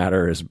subject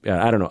matter is,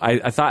 I don't know.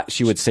 I thought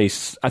she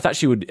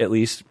would at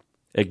least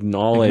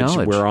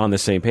acknowledge we're on the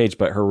same page,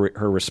 but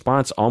her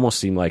response almost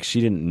seemed like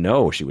she didn't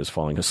know she was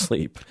falling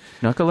asleep.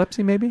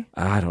 Narcolepsy, maybe?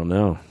 I don't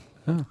know.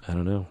 I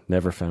don't know.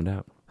 Never found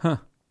out. Huh.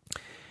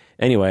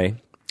 Anyway,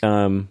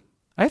 I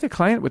had a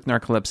client with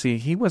narcolepsy.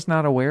 He was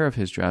not aware of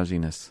his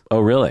drowsiness.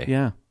 Oh, really?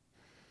 Yeah.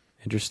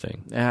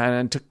 Interesting.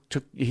 And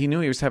he knew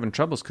he was having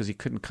troubles because he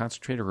couldn't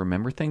concentrate or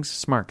remember things.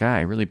 Smart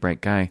guy, really bright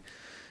guy,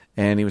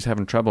 and he was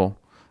having trouble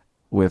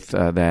with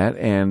that.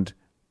 And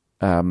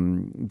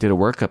did a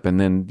workup and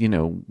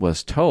then,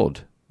 was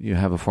told you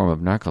have a form of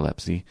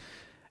narcolepsy,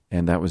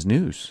 and that was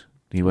news.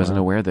 He wasn't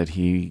aware that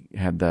he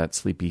had that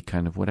sleepy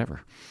kind of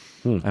whatever.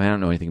 I mean, I don't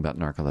know anything about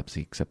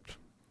narcolepsy except...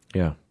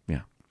 Yeah.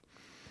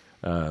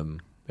 Yeah.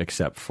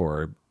 Except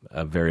for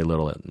very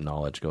little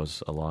knowledge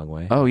goes a long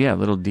way. Oh, yeah,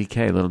 little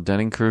DK, little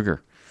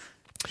Dunning-Kruger.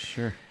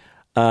 Sure.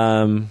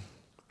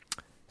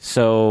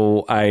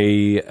 So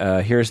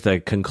here's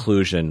the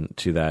conclusion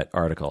to that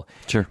article.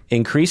 Sure.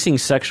 Increasing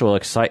sexual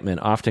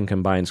excitement often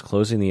combines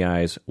closing the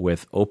eyes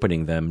with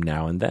opening them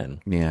now and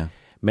then. Yeah.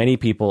 Many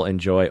people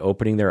enjoy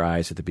opening their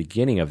eyes at the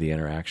beginning of the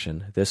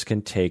interaction. This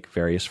can take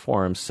various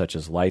forms, such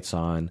as lights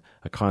on,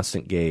 a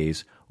constant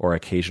gaze, or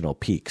occasional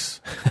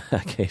peeks.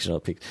 Occasional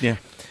peeks. Yeah.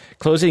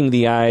 Closing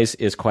the eyes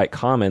is quite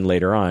common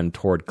later on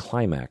toward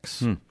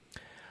climax.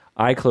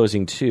 Eye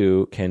closing,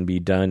 too, can be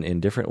done in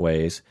different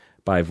ways,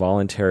 by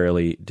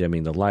voluntarily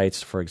dimming the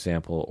lights, for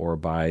example, or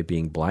by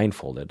being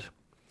blindfolded.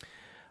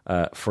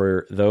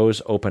 For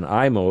those open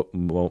eye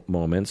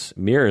moments,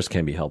 mirrors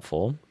can be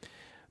helpful,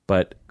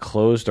 but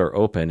closed or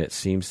open, it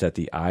seems that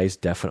the eyes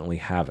definitely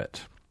have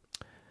it.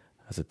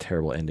 That's a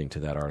terrible ending to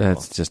that article.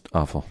 That's just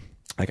awful.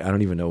 I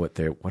don't even know what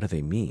do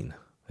they mean.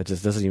 It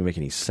just doesn't even make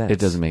any sense. It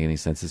doesn't make any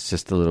sense. It's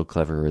just a little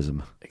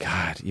cleverism.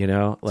 God,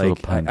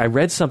 I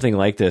read something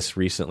like this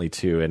recently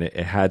too, and it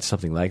had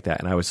something like that,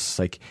 and I was just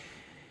like,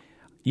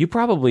 you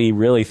probably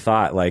really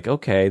thought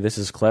okay, this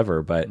is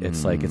clever, but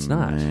it's it's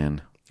not.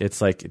 Man.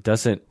 It's like,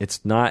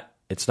 it's not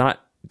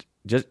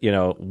just,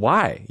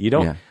 why? You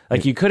don't,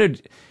 you could have,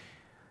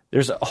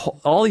 there's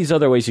all these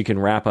other ways you can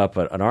wrap up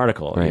an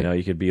article. Right.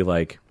 You could be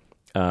like,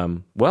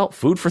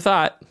 food for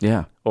thought.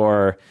 Yeah.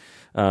 Or,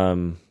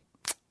 what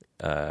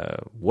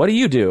do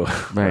you do?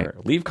 Right. Or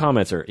leave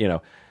comments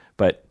or,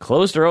 But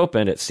closed or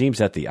open, it seems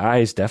that the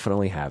eyes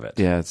definitely have it.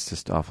 Yeah, it's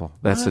just awful.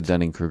 That's the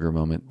Dunning-Kruger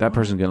moment. That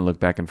person's going to look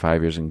back in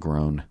 5 years and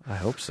groan. I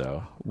hope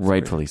so.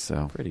 Rightfully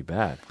so. Pretty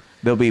bad.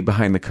 They'll be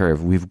behind the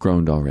curve. We've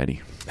groaned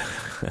already.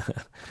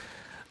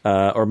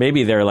 Or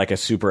maybe they're like a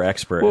super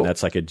expert and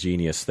that's like a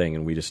genius thing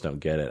and we just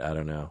don't get it. I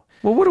don't know.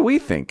 Well, what do we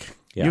think?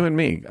 Yeah. You and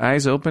me.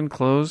 Eyes open,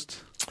 closed?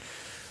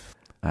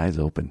 Eyes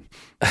open.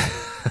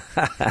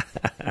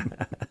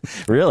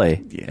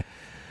 Really? Yeah.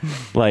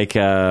 Like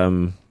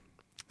the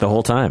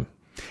whole time.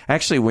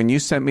 Actually, when you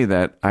sent me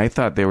that, I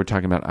thought they were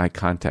talking about eye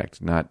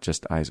contact, not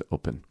just eyes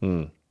open.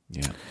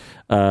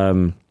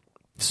 Yeah.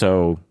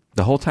 So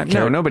the whole time?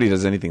 No, nobody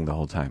does anything the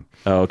whole time.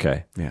 Oh,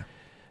 okay. Yeah.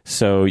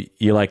 So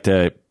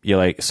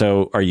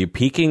so are you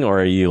peeking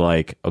or are you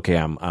like, okay,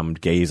 I'm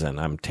gazing,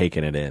 I'm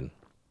taking it in?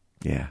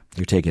 Yeah.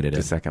 You're taking it in.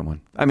 The second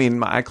one. I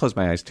mean, I close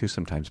my eyes too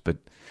sometimes, but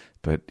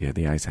yeah,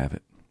 the eyes have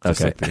it.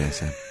 Just like the eyes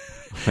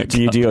have.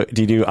 Do you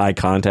do eye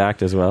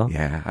contact as well?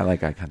 Yeah, I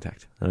like eye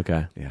contact.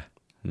 Okay. Yeah.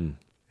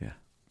 Yeah.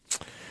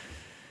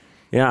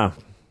 Yeah.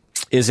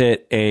 Is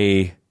it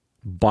a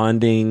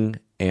bonding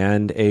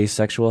and a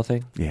sexual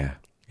thing? Yeah.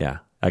 Yeah.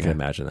 I can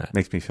imagine that.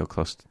 Makes me feel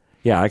close.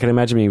 Yeah, I can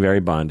imagine being very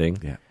bonding.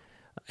 Yeah.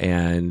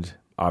 And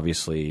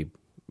obviously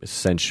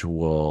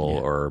sensual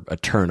or a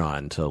turn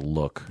on to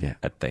look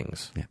at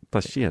things. Yeah.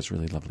 Plus, she has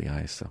really lovely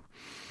eyes, so.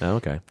 Oh,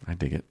 okay. I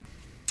dig it.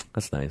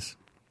 That's nice.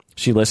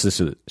 She listens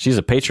to she's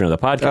a patron of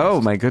the podcast. Oh,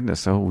 my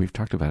goodness. Oh, we've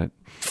talked about it.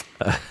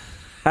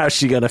 How's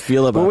she going to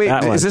feel about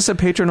that one? Is this a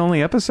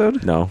patron-only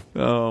episode? No.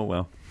 Oh,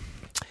 well.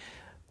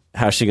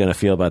 How's she going to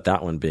feel about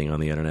that one being on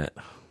the internet?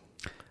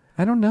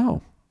 I don't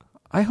know.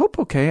 I hope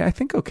okay. I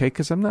think okay,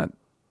 because I'm not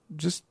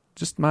just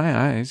my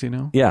eyes, you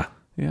know? Yeah.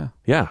 Yeah.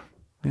 Yeah.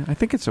 Yeah, I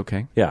think it's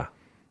okay. Yeah.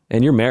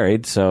 And you're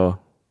married, so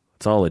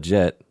it's all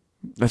legit.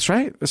 That's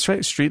right. That's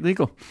right. Street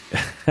legal.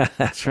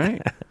 That's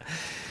right.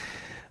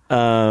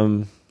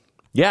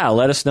 Yeah,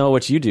 let us know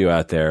what you do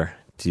out there.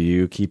 Do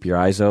you keep your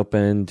eyes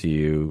open? Do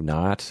you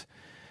not?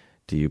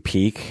 Do you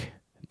peek?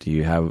 Do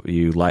you have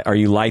are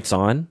you lights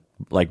on?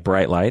 Like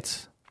bright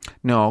lights?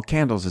 No,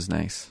 candles is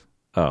nice.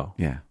 Oh.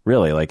 Yeah.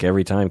 Really? Like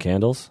every time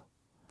candles?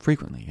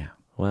 Frequently, yeah.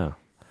 Wow.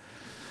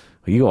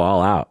 Well, you go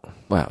all out.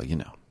 Well, you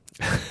know.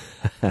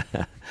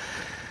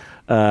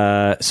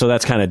 So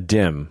that's kind of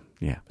dim.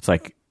 Yeah. It's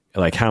like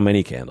how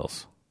many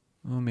candles?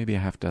 Oh, maybe a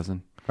half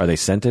dozen. Are they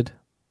scented?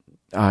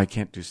 I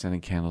can't do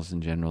scented candles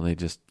in general. They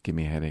just give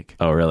me a headache.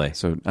 Oh, really?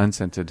 So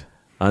unscented.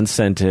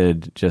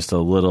 Unscented, just a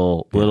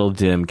little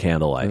dim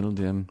candlelight. Little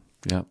dim.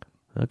 Yep.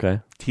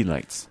 Okay. Tea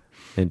lights.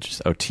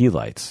 Interesting. Oh, tea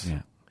lights.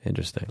 Yeah.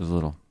 Interesting. There's a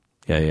little.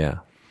 Yeah.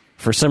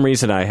 For some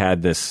reason, I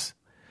had this.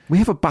 We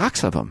have a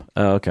box of them.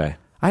 Oh, okay.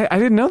 I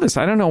didn't know this.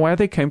 I don't know where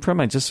they came from.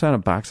 I just found a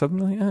box of them.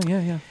 Like, oh,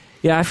 yeah.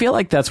 Yeah, I feel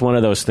like that's one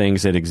of those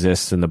things that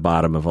exists in the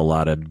bottom of a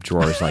lot of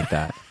drawers like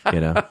that, you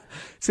know?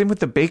 Same with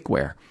the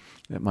bakeware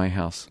at my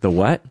house. The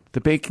what?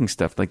 The baking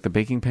stuff, like the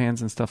baking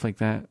pans and stuff like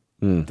that.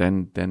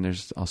 Then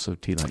there's also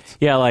tea lights.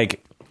 Yeah,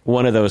 like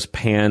one of those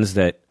pans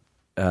that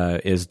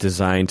is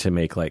designed to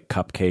make like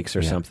cupcakes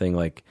or something,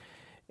 like,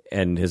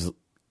 and has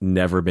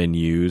never been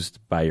used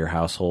by your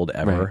household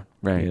ever.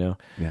 Right. You know?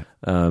 Yeah.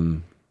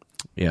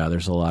 Yeah,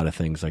 there's a lot of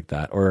things like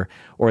that. Or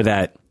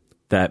that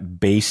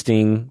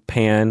basting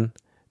pan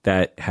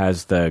that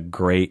has the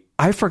great...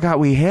 I forgot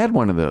we had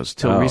one of those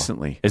till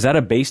recently. Is that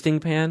a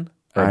basting pan?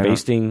 Or a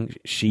basting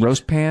sheet?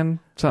 Roast pan,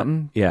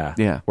 something? Yeah.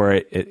 Yeah. Where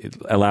it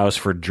allows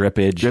for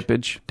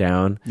drippage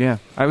down. Yeah.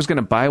 I was going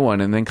to buy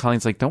one, and then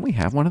Colleen's like, don't we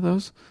have one of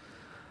those?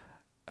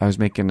 I was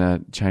making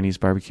a Chinese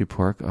barbecue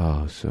pork.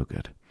 Oh, so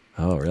good.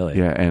 Oh, really?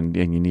 Yeah, and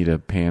you need a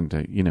pan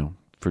to,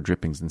 for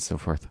drippings and so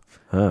forth.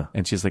 Huh.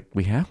 And she's like,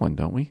 we have one,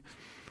 don't we?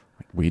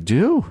 We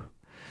do.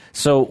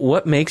 So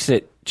what makes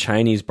it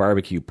Chinese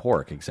barbecue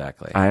pork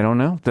exactly? I don't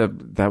know.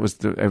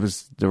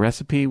 The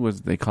recipe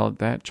was, they call it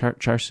that,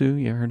 char siu.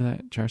 You ever heard of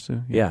that? Char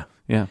siu? Yeah.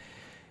 Yeah.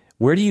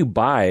 Where do you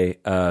buy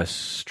a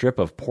strip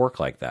of pork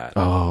like that?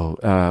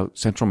 Oh,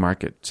 Central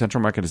Market.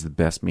 Central Market is the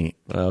best meat.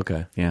 Oh,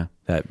 okay. Yeah.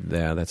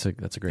 That's a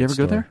great You ever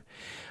store. go there?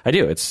 I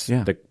do. It's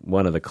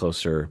one of the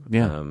closer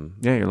Yeah.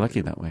 You're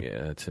lucky that way.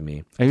 Yeah, to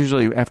me.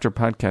 After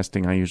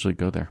podcasting, I usually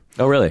go there.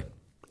 Oh, really?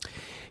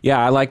 Yeah,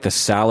 I like the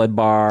salad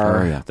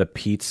bar, the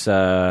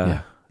pizza.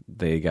 Yeah.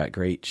 They got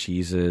great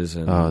cheeses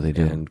and they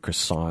do. and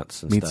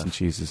croissants and Meats stuff. and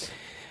cheeses.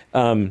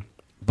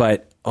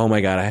 But oh my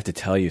God, I have to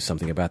tell you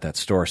something about that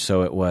store.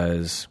 So it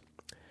was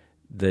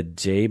the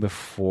day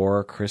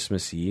before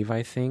Christmas Eve,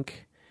 I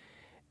think,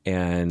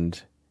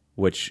 and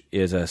which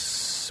was a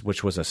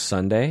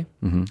Sunday.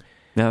 Mm-hmm.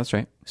 Yeah, that's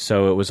right.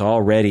 So it was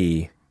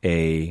already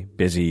a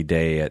busy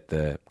day at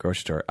the grocery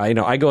store.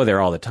 I go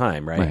there all the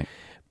time, right?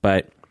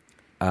 But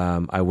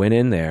I went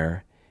in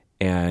there,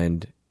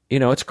 and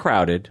it's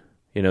crowded.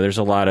 There's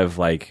a lot of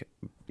like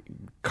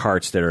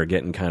carts that are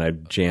getting kind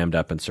of jammed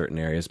up in certain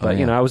areas. But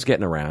I was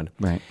getting around,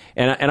 right?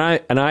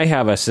 And I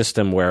have a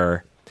system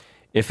where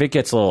if it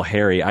gets a little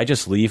hairy, I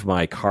just leave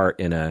my cart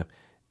in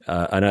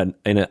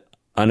an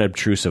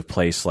unobtrusive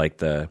place like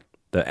the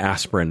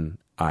aspirin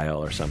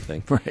aisle or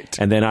something. Right.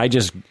 And then I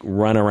just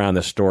run around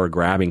the store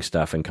grabbing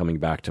stuff and coming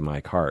back to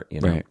my cart, you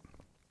know. Right.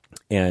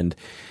 And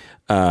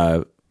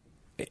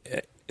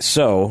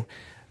so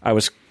I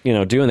was,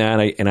 doing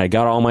that, and I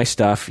got all my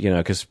stuff,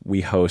 because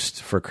we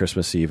host for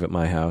Christmas Eve at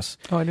my house.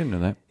 Oh, I didn't know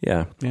that.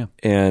 Yeah. Yeah.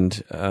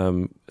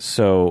 And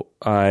so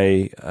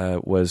I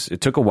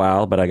it took a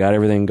while, but I got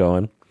everything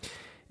going.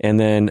 And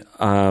then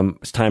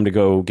it's time to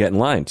go get in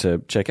line to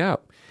check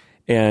out.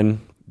 And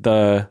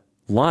the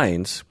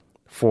lines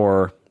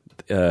for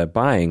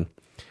buying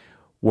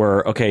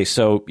were, okay,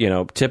 so,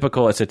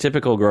 it's a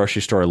typical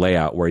grocery store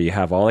layout where you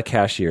have all the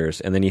cashiers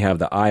and then you have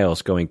the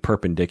aisles going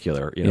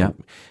perpendicular, Yeah.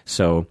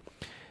 So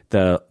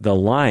the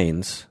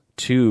lines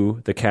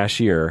to the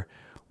cashier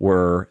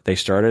they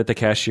started at the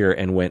cashier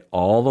and went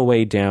all the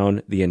way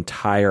down the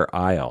entire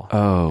aisle.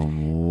 Oh,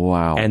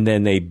 wow. And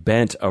then they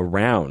bent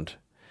around.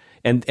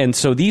 And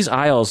so these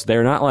aisles,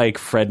 they're not like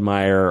Fred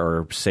Meyer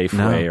or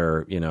Safeway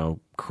or,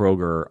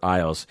 Kroger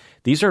aisles.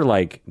 These are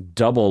like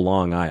double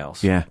long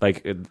aisles. Yeah.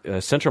 Like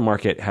Central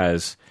Market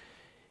has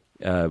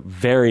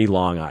very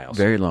long aisles.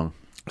 Very long.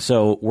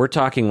 So we're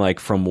talking like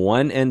from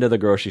one end of the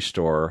grocery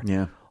store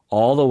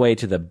all the way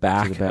to the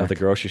back of the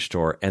grocery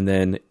store. And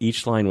then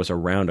each line was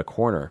around a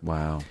corner.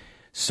 Wow.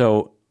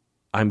 So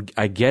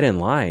I get in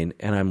line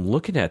and I'm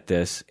looking at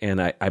this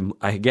and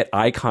I get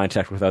eye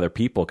contact with other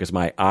people because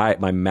my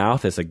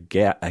mouth is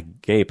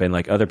agape and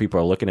like other people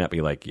are looking at me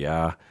like,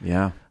 yeah,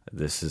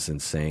 this is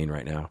insane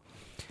right now.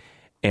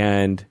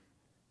 And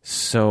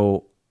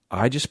so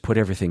I just put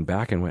everything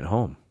back and went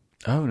home.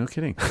 Oh, no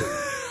kidding.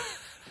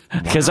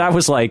 Because I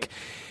was like,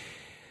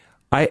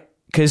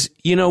 because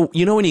you know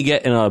when you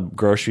get in a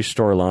grocery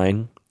store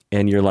line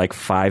and you're like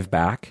 5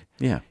 back,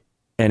 and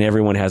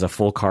everyone has a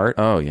full cart.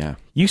 Oh yeah,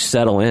 you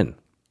settle in.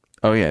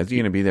 Oh yeah, you're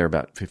going to be there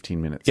about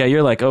 15 minutes. Yeah,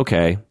 you're like,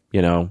 okay,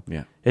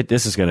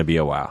 this is going to be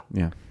a while.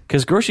 Yeah,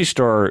 because grocery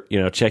store,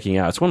 checking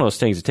out, it's one of those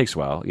things. It takes a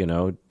while.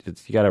 You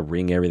got to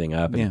ring everything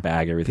up and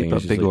bag everything.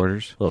 Keep up big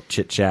orders, a little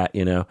chit chat.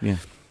 Yeah.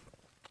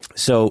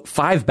 So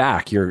 5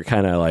 back, you're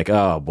kind of like,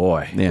 oh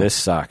boy, this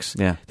sucks.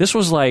 Yeah, this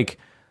was like,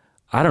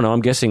 I don't know.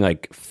 I'm guessing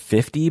like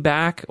 50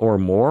 back or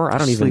more. I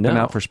don't even know. Sleeping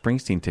out for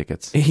Springsteen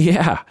tickets.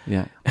 Yeah.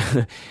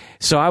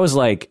 So I was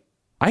like,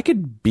 I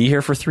could be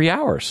here for 3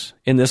 hours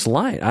in this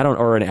line.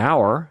 Or an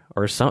hour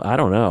or some. I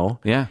don't know.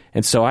 Yeah.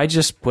 And so I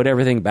just put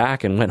everything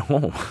back and went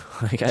home.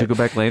 Did you go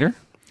back later?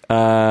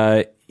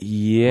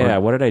 Yeah.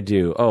 What did I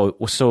do? Oh,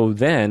 so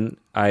then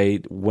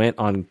I went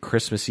on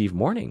Christmas Eve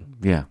morning.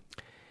 Yeah.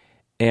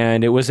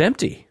 And it was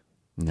empty.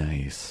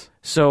 Nice.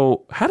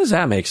 So how does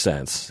that make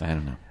sense? I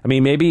don't know. I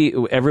mean, maybe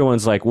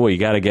everyone's like, well, you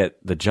got to get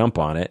the jump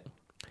on it.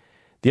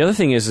 The other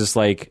thing is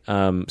like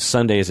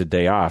Sunday is a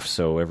day off,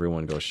 so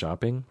everyone goes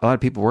shopping. A lot of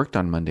people worked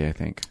on Monday, I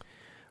think.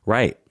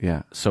 Right.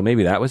 Yeah. So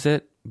maybe that was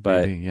it.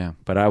 But maybe, yeah.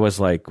 But I was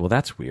like, well,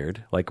 that's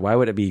weird. Like, why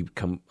would it be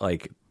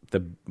like the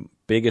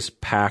biggest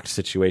packed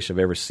situation I've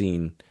ever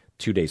seen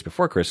 2 days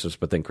before Christmas,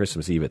 but then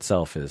Christmas Eve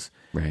itself is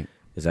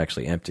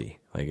actually empty.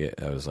 Like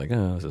I was like,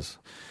 oh,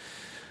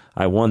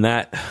 I won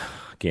that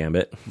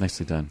gambit.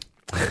 Nicely done.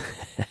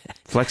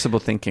 Flexible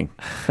thinking.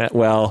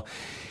 Well,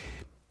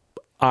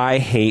 I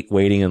hate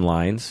waiting in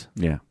lines.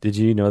 Yeah. Did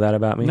you know that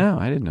about me? No,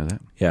 I didn't know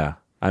that. Yeah.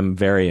 I'm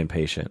very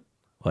impatient.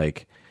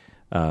 Like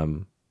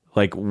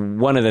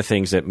one of the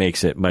things that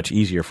makes it much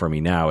easier for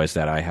me now is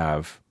that I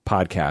have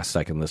podcasts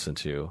I can listen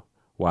to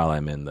while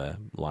I'm in the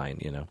line,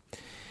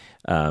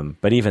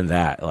 But even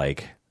that,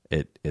 like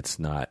it's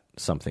not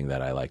something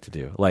that I like to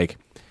do. Like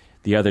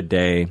the other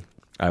day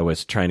I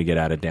was trying to get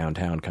out of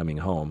downtown coming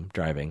home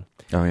driving.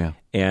 Oh yeah.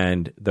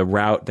 And the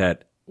route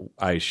that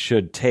I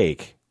should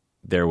take,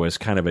 there was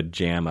kind of a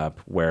jam up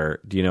where,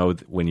 do you know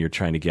when you're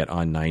trying to get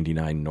on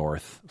 99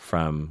 North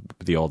from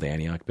the old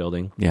Antioch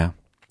building? Yeah.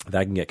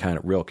 That can get kind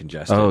of real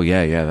congested. Oh,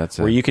 yeah. That's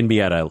where you can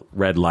be at a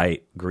red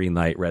light, green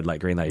light, red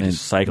light, green light. You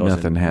just cycles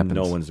nothing happens.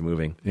 No one's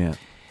moving. Yeah.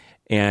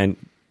 And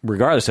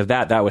regardless of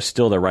that, that was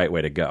still the right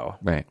way to go.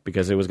 Right.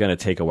 Because it was going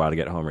to take a while to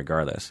get home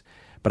regardless.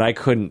 But I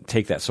couldn't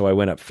take that. So I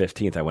went up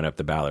 15th. I went up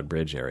the Ballard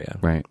Bridge area.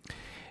 Right.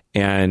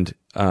 And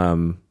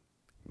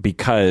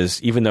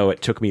because even though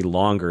it took me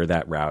longer,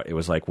 that route, it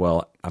was like,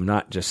 well, I'm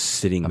not just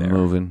sitting there. I'm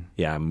moving.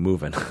 Yeah, I'm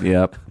moving.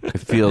 Yep. It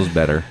feels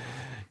better.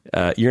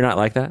 You're not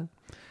like that?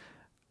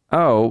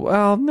 Oh,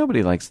 well,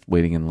 nobody likes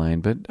waiting in line,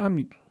 but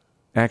I'm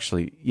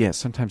actually, yeah,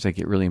 sometimes I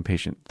get really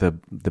impatient. The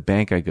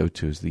bank I go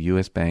to is the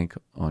U.S. Bank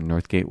on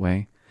North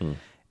Gateway,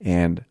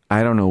 and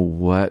I don't know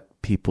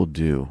what people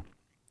do,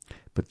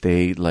 but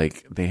they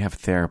have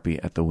therapy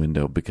at the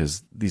window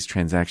because these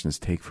transactions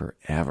take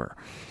forever,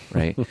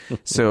 right?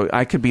 So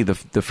I could be the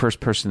first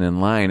person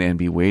in line and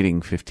be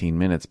waiting 15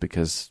 minutes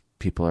because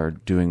people are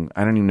doing,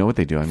 I don't even know what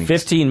they do. I mean,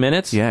 15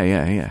 minutes?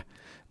 Yeah.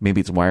 Maybe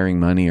it's wiring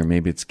money or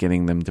maybe it's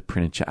getting them to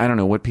print a check. I don't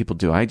know what people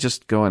do. I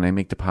just go and I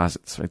make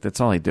deposits, right?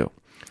 That's all I do,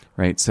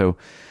 right? So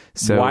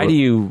why do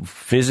you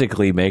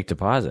physically make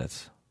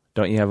deposits?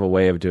 Don't you have a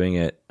way of doing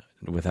it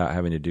without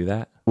having to do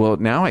that? Well,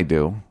 now I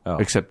do, Oh.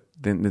 except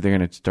then they're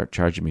going to start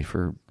charging me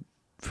for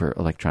for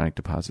electronic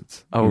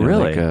deposits. Oh,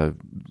 really?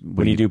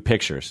 When you do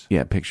pictures?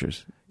 Yeah,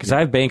 pictures. Because I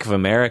have Bank of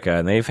America,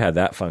 and they've had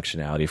that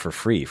functionality for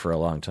free for a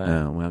long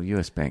time. Well,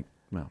 U.S. Bank.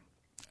 Well,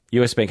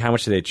 U.S. Bank, how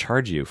much do they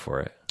charge you for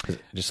it? Is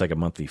it just like a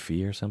monthly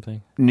fee or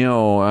something?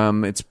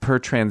 No, it's per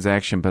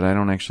transaction, but I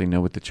don't actually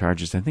know what the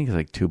charge is. I think it's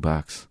like $2.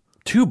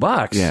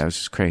 $2? Yeah, it was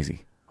just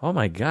crazy. Oh,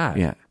 my God.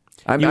 Yeah.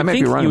 I might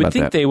be wrong about that. You would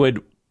think that. they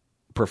would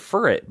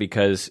prefer it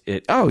because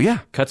it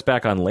cuts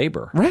back on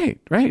labor. Right.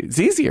 It's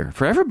easier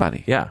for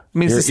everybody. Yeah. I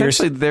mean, it's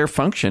essentially their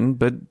function,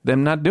 but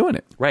them not doing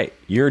it. Right.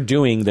 You're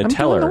doing the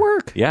teller. I'm doing the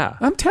work. Yeah.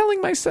 I'm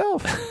telling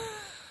myself.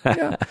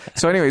 Yeah.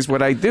 So anyways,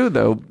 what I do,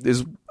 though,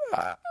 is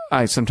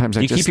I sometimes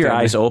you keep your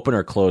eyes open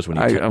or closed when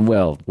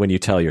you when you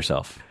tell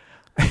yourself?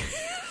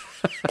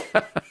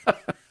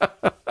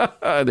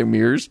 They're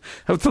mirrors.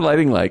 What's the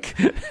lighting like?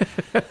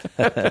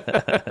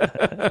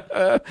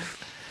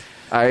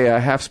 I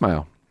half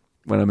smile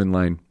when I'm in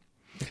line.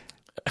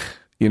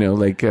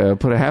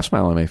 Put a half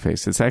smile on my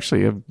face. It's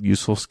actually a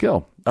useful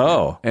skill.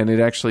 Oh, and it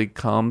actually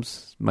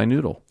calms my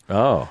noodle.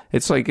 Oh,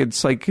 it's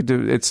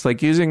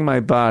like using my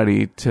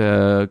body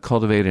to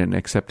cultivate an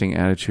accepting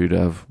attitude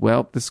of,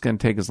 well, this is going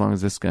to take as long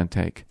as this is going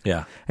to take.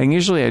 Yeah, and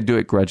usually I do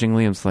it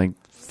grudgingly. I'm just like,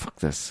 fuck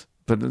this.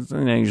 But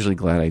I'm usually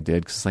glad I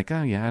did because it's like,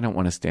 oh yeah, I don't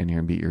want to stand here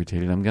and be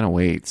irritated. I'm going to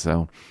wait.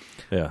 So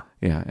yeah,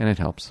 and it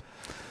helps.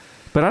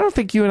 But I don't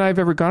think you and I have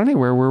ever gone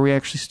anywhere where we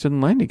actually stood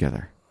in line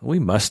together. We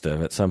must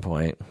have at some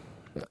point,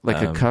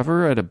 like a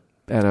cover at a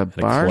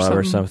bar, a club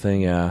or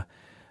something. Yeah,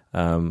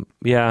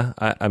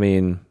 I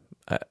mean,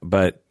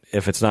 but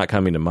if it's not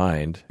coming to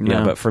mind, no.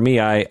 Yeah. But for me,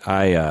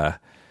 I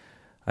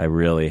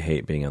really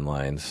hate being in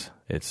lines.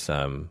 It's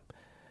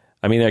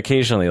I mean,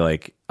 occasionally,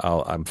 like,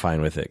 I'm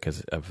fine with it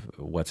because of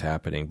what's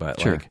happening. But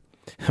sure. Like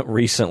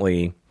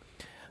recently,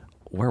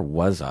 where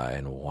was I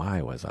and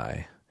why was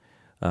I?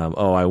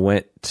 I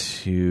went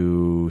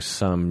to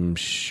some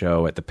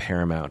show at the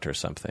Paramount or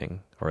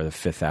something, or the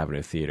Fifth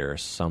Avenue Theater or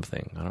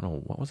something. I don't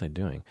know. What was I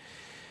doing?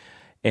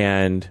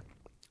 And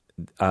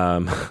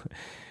so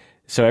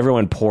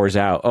everyone pours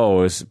out. Oh,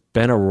 it was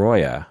Ben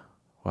Arroyo.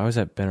 Why was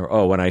that Ben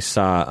Arroyo? Oh, when I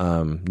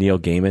saw Neil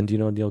Gaiman. Do you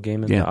know Neil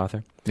Gaiman, the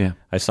author? Yeah.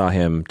 I saw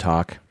him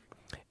talk.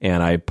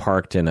 And I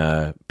parked in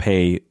a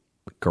pay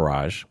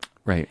garage.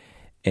 Right.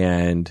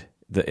 And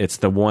it's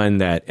the one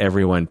that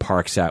everyone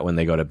parks at when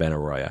they go to Ben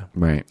Arroyo.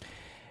 Right.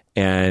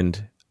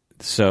 And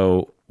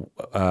so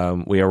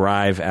we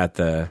arrive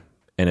and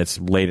it's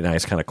late at night,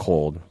 it's kind of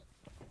cold.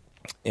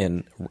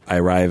 And I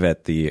arrive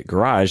at the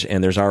garage,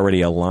 and there's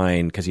already a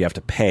line because you have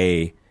to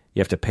pay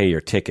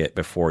your ticket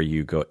before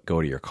you go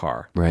to your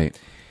car. Right.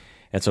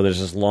 And so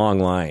there's this long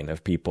line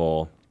of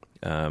people,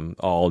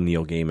 all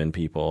Neil Gaiman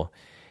people.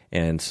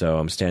 And so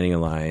I'm standing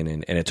in line,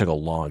 and it took a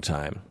long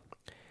time,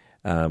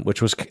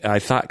 which was, I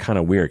thought, kind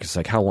of weird because,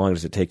 like, how long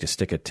does it take to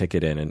stick a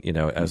ticket in? And,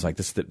 I was like,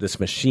 this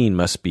machine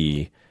must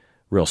be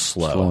real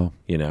slow.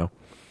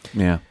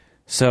 Yeah.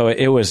 So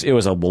it was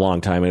a long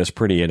time. It was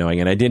pretty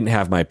annoying, and I didn't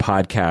have my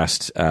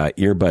podcast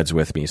earbuds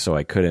with me, so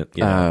I couldn't.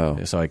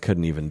 So I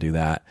couldn't even do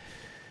that.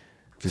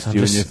 Just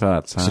you and your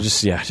thoughts, huh? So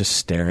just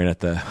staring at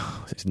the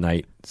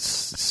night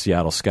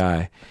Seattle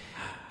sky,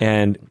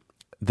 and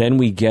then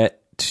we get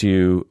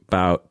to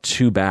about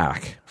 2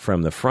 back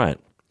from the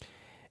front,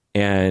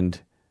 and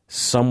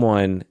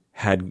someone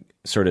had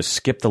sort of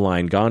skipped the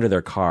line, gone to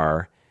their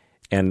car,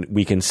 and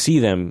we can see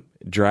them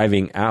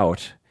driving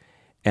out,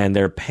 and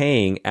they're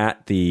paying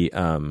at the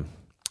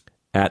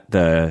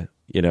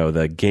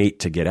the gate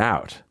to get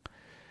out,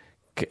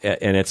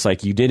 and it's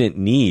like, you didn't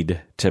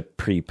need to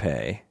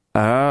prepay.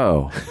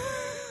 Oh,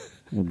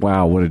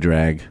 wow, what a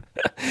drag!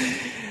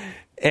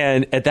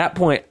 And at that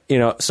point,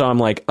 so I'm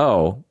like,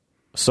 oh.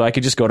 So I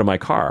could just go to my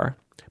car.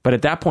 But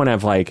at that point,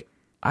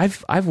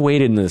 I've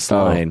waited in this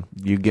line.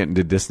 You get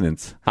into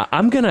dissonance.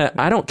 I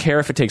don't care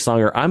if it takes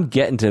longer. I'm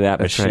getting to that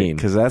machine.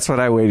 Because that's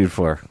what I waited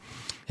for.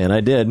 And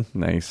I did.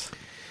 Nice.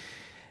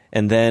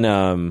 And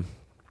then,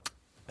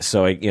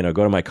 so I, go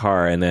to my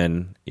car, and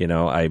then,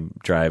 I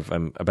drive.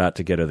 I'm about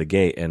to get to the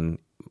gate, and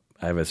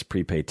I have this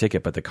prepaid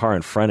ticket, but the car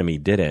in front of me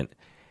didn't.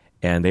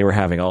 And they were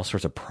having all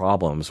sorts of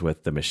problems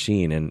with the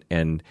machine.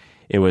 And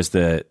there was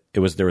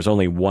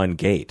only one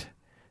gate.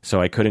 So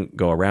I couldn't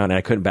go around, and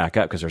I couldn't back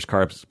up because there's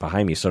cars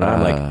behind me. So now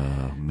I'm like,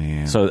 oh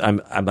man. So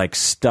I'm like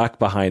stuck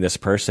behind this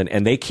person,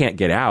 and they can't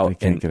get out. They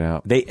can't get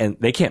out.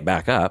 They can't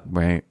back up.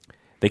 Right.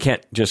 They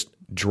can't just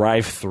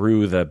drive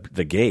through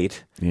the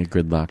gate. Yeah,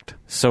 gridlocked.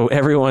 So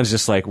everyone's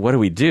just like, what do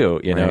we do?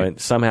 Right. And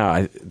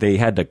somehow they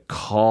had to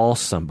call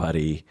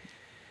somebody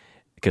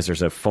because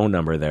there's a phone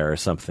number there or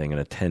something, an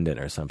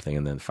attendant or something,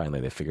 and then finally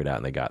they figured out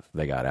and they got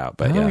out.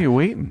 But how long are you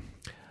waiting?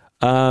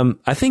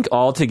 I think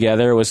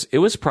altogether it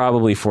was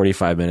probably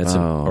 45 minutes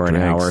or an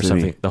hour or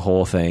something. The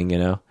whole thing,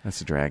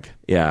 That's a drag.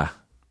 Yeah.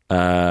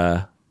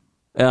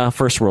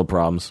 First world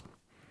problems.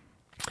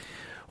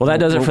 Well,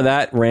 that does it for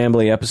that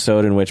rambly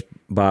episode in which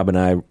Bob and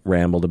I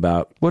rambled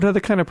about. What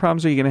other kind of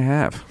problems are you going to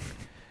have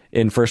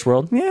in first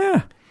world?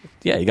 Yeah.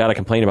 Yeah, you got to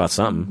complain about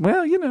something.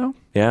 Well,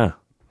 Yeah.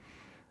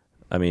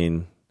 I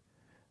mean,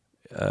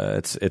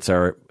 it's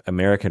our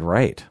American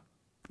right.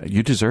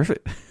 You deserve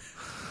it.